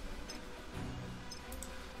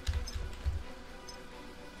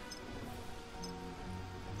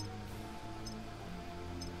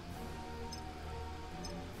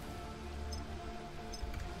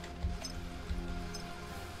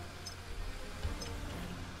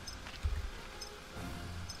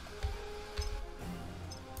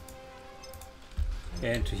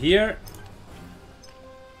 And to here.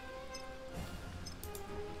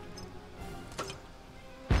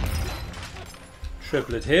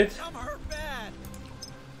 Triplet hit. I'm hurt bad.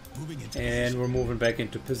 Moving into And we're moving back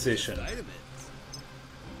into position. Vitamins.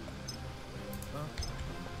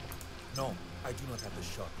 No, I do not have the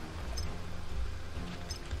shot.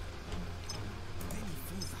 many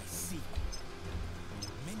fools I see.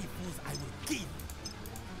 Many fools I will kill.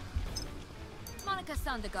 Monica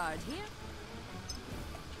Sondergaard here.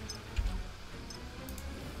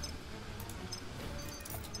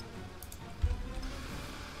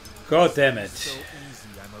 God damn it. So easy,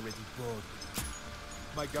 I'm already bored.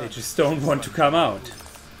 My They God. just don't want to come out.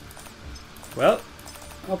 Well,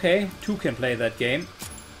 okay, two can play that game.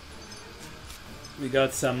 We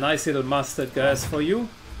got some nice little mustard gas for you.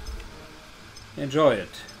 Enjoy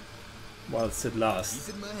it whilst it lasts.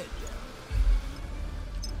 Keeping my head down.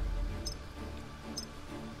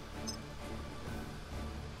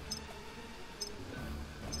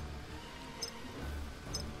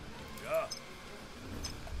 Yeah.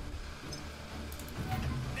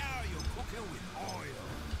 Now you're cooking with oil.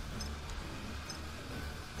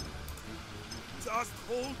 Just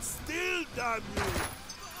hold still, damn you!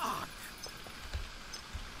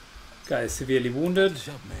 Guy is severely wounded. What's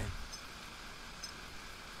up, man?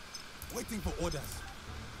 Waiting for orders.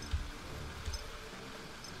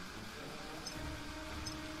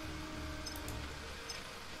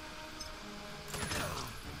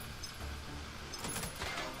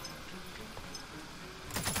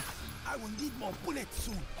 I will need more bullets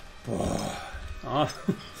soon. Ah.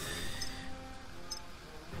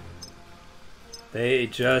 They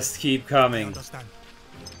just keep I coming. understand.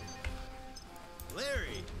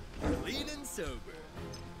 sober.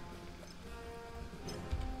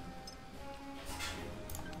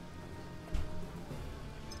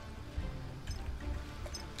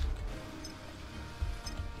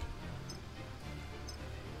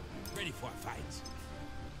 Ready for a fight.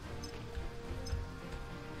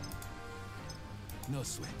 No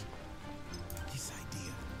sweat. This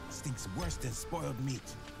idea stinks worse than spoiled meat.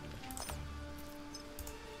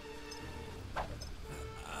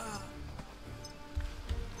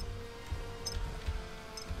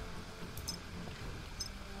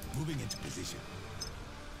 Moving into position.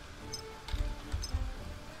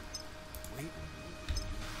 Wait.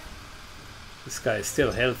 This guy is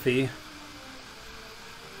still healthy.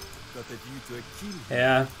 Got a view to a kill.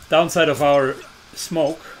 Yeah, downside of our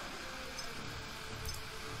smoke.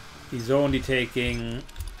 He's only taking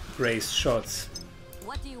grazed shots.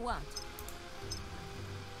 What do you want?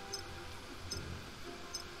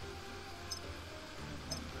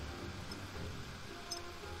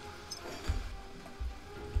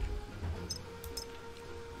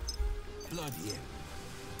 Blood here.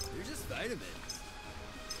 They're just vitamins.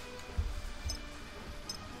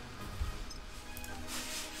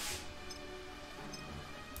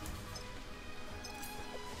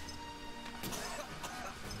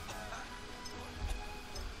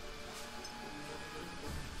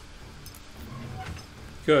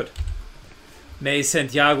 Good. May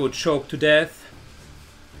Santiago choke to death.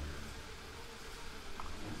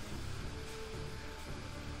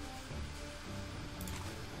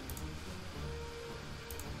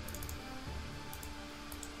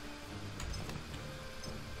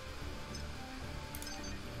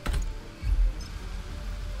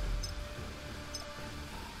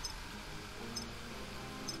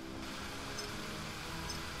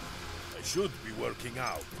 I should be working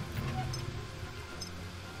out.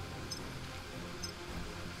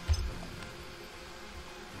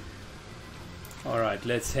 Alright,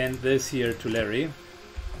 let's hand this here to Larry.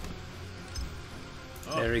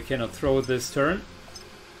 Larry cannot throw this turn.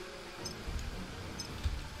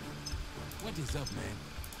 What is up, man?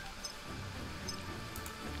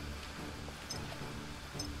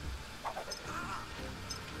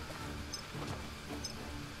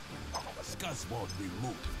 Scuds won't be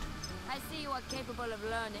moved. I see you are capable of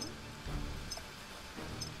learning.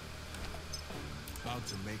 About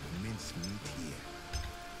to make mince meat here.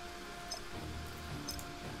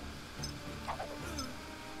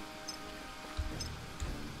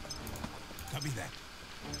 Copy that.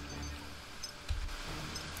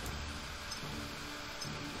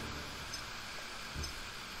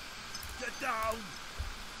 Get down!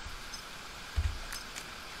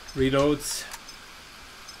 Reloads.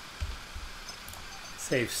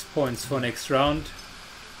 Saves points for next round.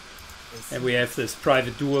 And we have this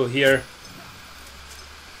private duel here.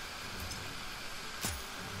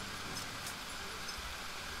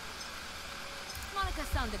 Monica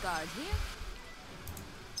sound the guard here.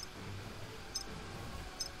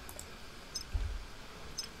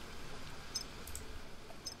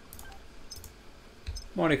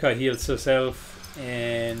 Monica heals herself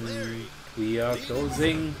and we are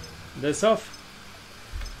closing this off.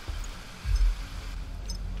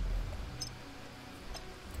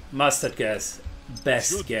 Mustard gas,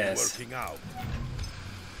 best Should be gas. working out.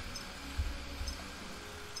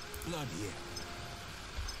 Blood here.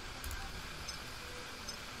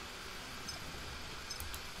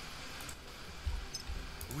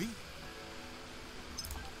 Oui?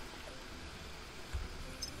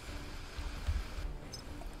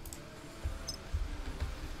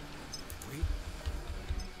 Wait.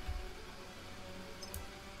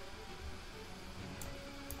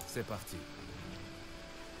 C'est parti.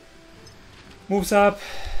 Moves up.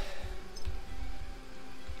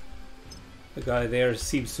 The guy there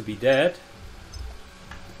seems to be dead.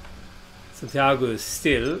 Santiago is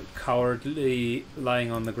still cowardly lying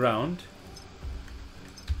on the ground.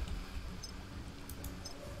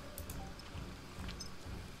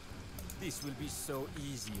 This will be so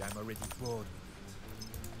easy, I'm already bored with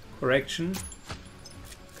it. Correction.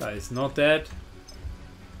 Guy is not dead,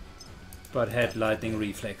 but had lightning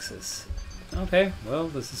reflexes. Okay, well,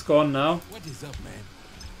 this is gone now. What is up, man?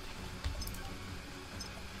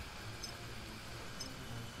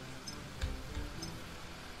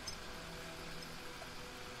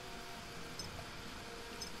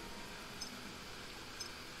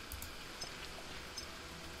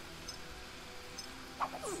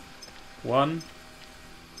 One,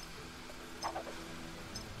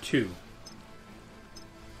 two,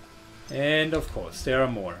 and of course there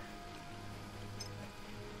are more.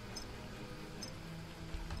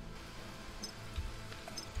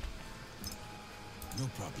 No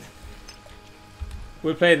problem.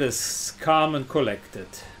 We'll play this calm and collected.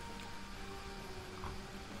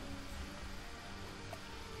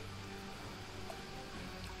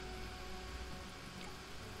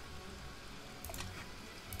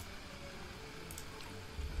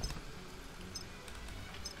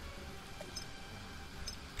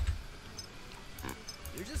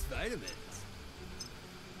 They're just vitamins.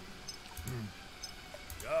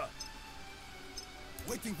 Yeah.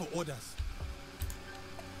 Waiting for orders.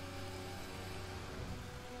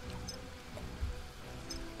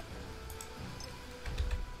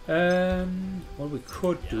 What we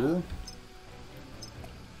could do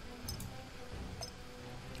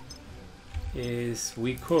is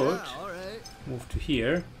we could Yeah, all right. move to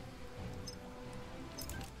here.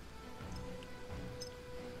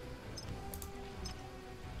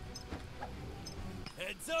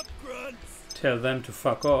 Heads up, grunts. Tell them to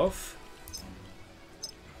fuck off.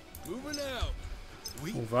 Moving out.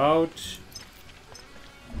 Move out.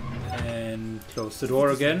 And close the door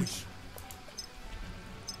again.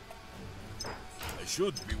 I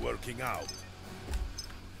should be working out.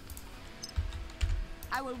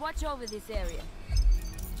 I will watch over this area.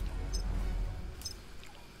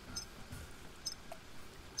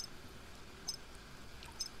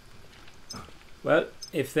 Well,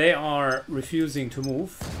 if they are refusing to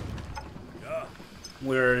move, Yeah.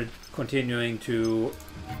 we're continuing to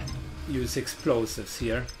use explosives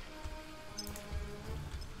here.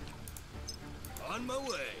 On my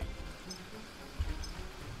way.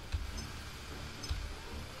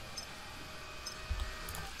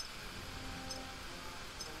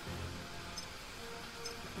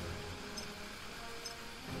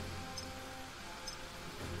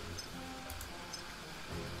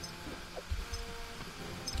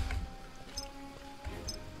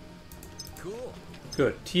 Cool.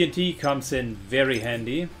 Good. TNT comes in very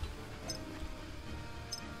handy.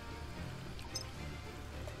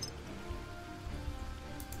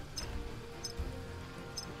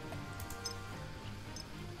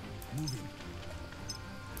 Moving.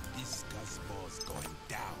 This gazebo's going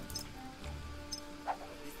down.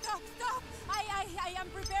 Stop! Stop! I am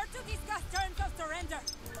prepared to discuss terms of surrender.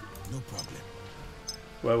 No problem.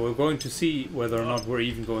 Well, we're going to see whether or not we're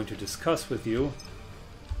even going to discuss with you.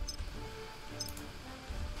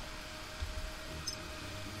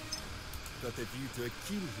 Got a view to a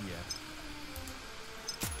kill here.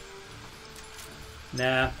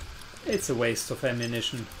 Nah, it's a waste of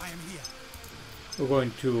ammunition. I am here. We're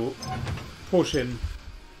going to push him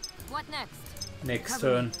What next? next Cover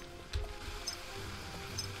turn. me.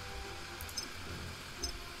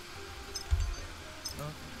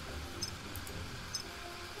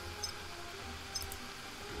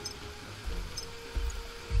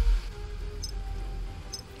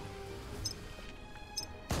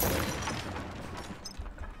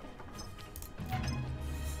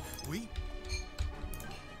 We?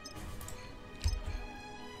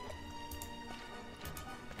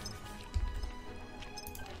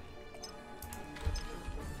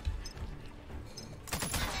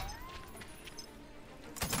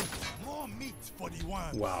 More meat for the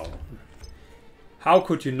one. Wow. How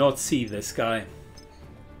could you not see this guy?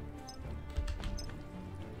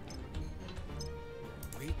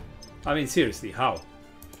 We? I mean, seriously, how?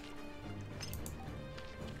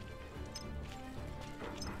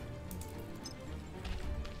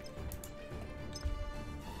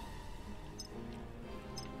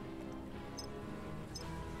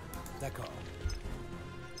 D'accord.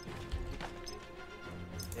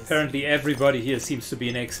 Apparently everybody here seems to be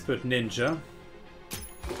an expert ninja.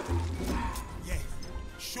 Yes.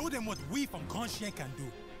 Show them what we from Conscient can do.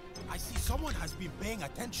 I see someone has been paying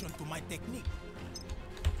attention to my technique.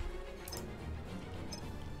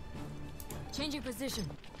 Changing position.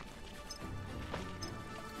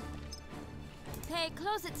 Pay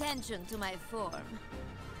close attention to my form.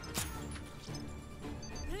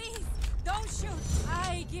 Please, don't shoot.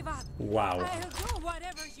 I give up. Wow. I'll do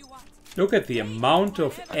whatever you want. Look at the amount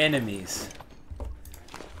of enemies.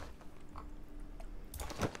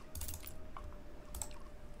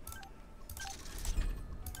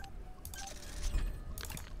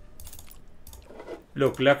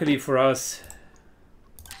 Look, luckily for us,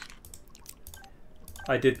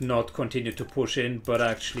 I did not continue to push in, but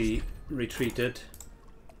actually retreated.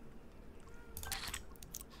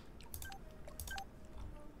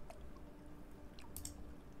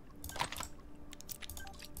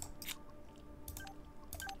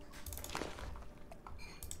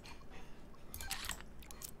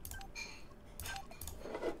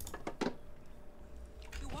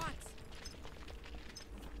 You want?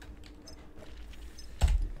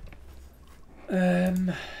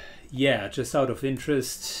 Yeah, just out of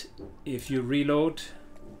interest, if you reload,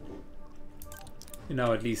 you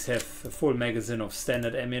now at least have a full magazine of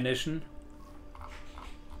standard ammunition.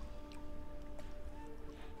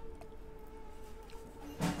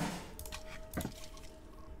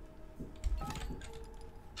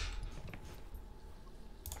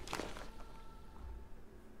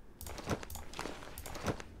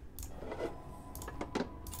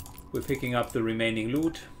 We're picking up the remaining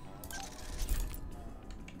loot.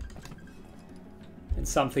 And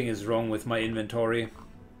something is wrong with my inventory.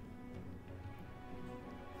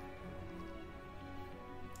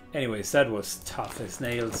 Anyways, that was tough as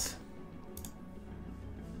nails.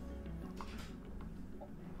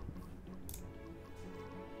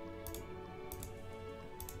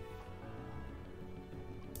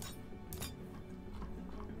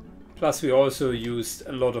 Plus we also used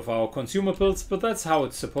a lot of our consumables, but that's how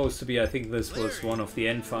it's supposed to be. I think this was one of the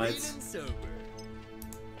end fights.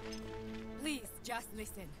 Please, just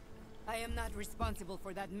listen. I am not responsible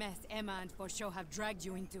for that mess Emma and Fosho have dragged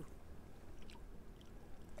you into.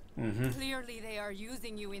 Clearly they are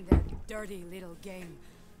using you in their dirty little game.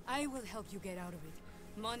 I will help you get out of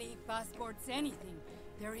it. Money, passports, anything.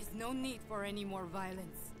 There is no need for any more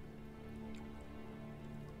violence.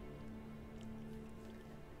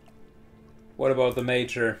 What about the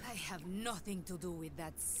Major? I have nothing to do with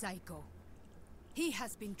that psycho. He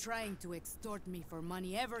has been trying to extort me for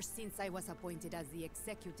money ever since I was appointed as the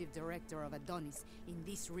executive director of Adonis in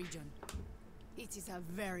this region. It is a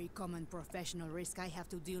very common professional risk I have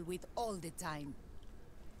to deal with all the time.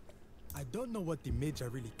 I don't know what the Major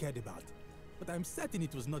really cared about, but I'm certain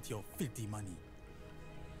it was not your filthy money.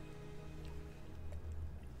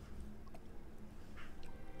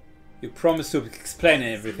 You promised to explain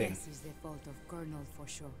everything. This is the fault of Colonel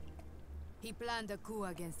Fosho. He planned a coup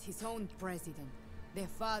against his own president, the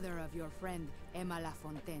father of your friend Emma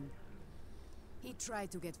Lafontaine. He tried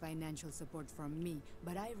to get financial support from me,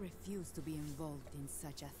 but I refused to be involved in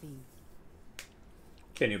such a thing.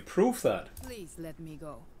 Can you prove that? Please let me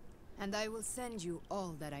go, and I will send you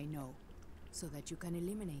all that I know, so that you can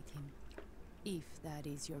eliminate him. If that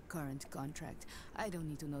is your current contract, I don't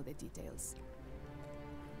need to know the details.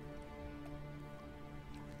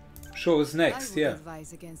 Show us next, I would yeah.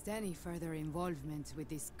 advise against any further involvement with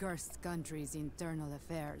this cursed country's internal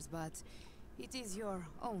affairs, but it is your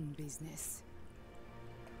own business.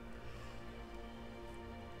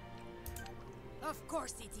 Of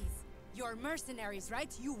course it is. You're mercenaries,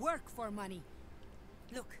 right? You work for money.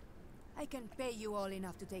 Look, I can pay you all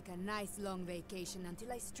enough to take a nice long vacation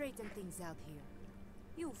until I straighten things out here.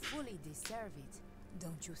 You fully deserve it,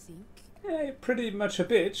 don't you think? Yeah, pretty much a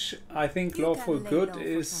bitch. I think Lawful Good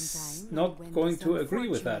is not going to agree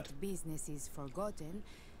with that. Business is forgotten.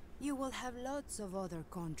 You will have lots of other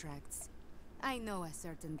contracts. I know a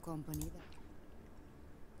certain company that...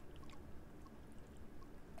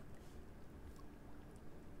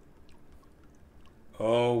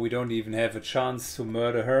 Oh, we don't even have a chance to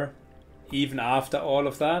murder her, even after all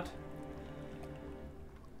of that?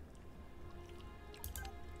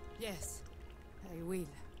 Yes, I will.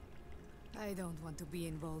 I don't want to be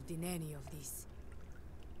involved in any of this.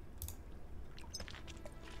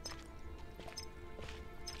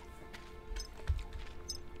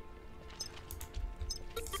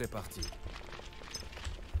 C'est parti.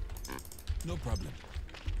 No problem.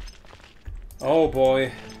 Oh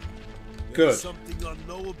boy. Good. There's something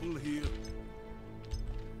unknowable here.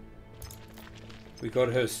 We got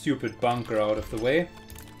her stupid bunker out of the way.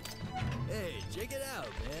 Hey, check it out,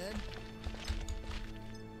 man.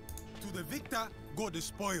 To the victor go the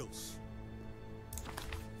spoils.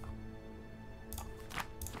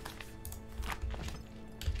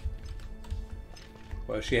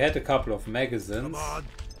 Well, she had a couple of magazines. Come on.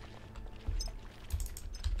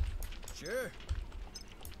 Sure.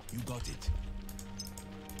 You got it.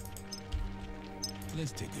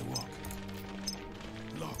 Let's take a walk.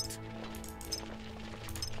 Locked.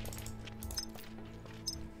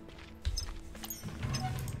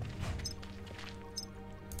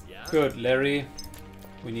 Yeah? Good, Larry.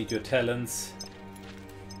 We need your talents.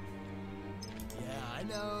 Yeah, I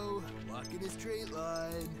know. Walk in a straight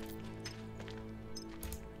line.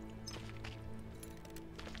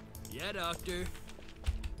 Yeah, Doctor.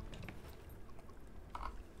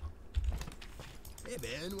 Hey,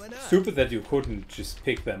 man, why not? Stupid that you couldn't just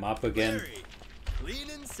pick them up again. Larry, clean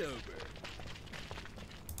and sober.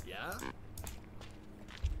 Yeah?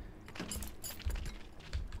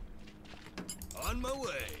 On my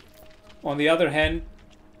way. On the other hand,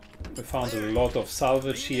 we found a lot of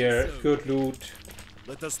salvage here. Good loot.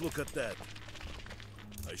 Let us look at that.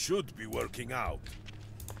 I should be working out.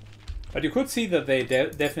 But you could see that they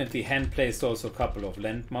definitely hand-placed also a couple of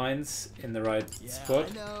landmines in the right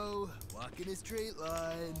spot. I know. Walk in a straight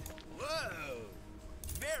line. Whoa!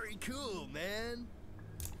 Very cool, man.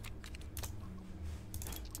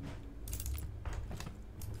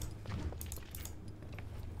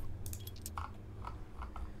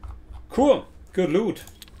 Cool. Good loot.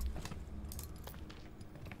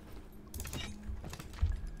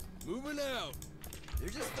 Moving out. They're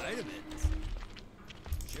just vitamins.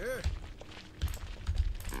 Sure.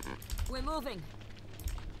 We're moving.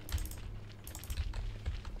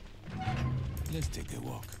 Let's take a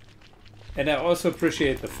walk. And I also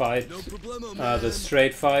appreciate the fight, No problemo, man. the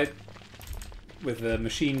straight fight with the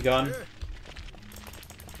machine gun. Sure.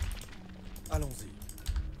 Allons-y.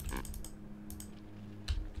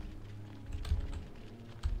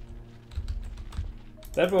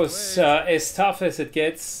 That was as tough as it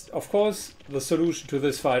gets. Of course, the solution to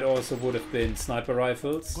this fight also would have been sniper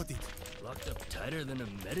rifles. Got it. Locked up tighter than a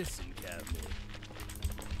medicine cabinet.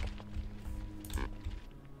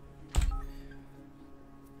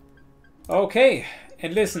 Okay,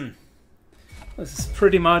 and listen, this is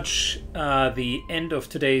pretty much the end of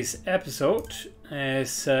today's episode,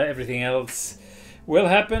 as everything else will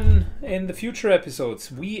happen in the future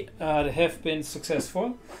episodes. We have been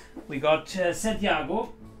successful. We got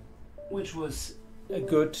Santiago, which was a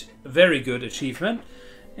good, very good achievement,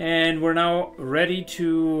 and we're now ready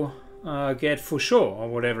to get Fouchot, or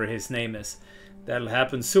whatever his name is. That'll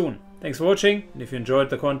happen soon. Thanks for watching, and if you enjoyed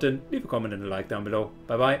the content, leave a comment and a like down below.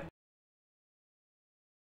 Bye bye.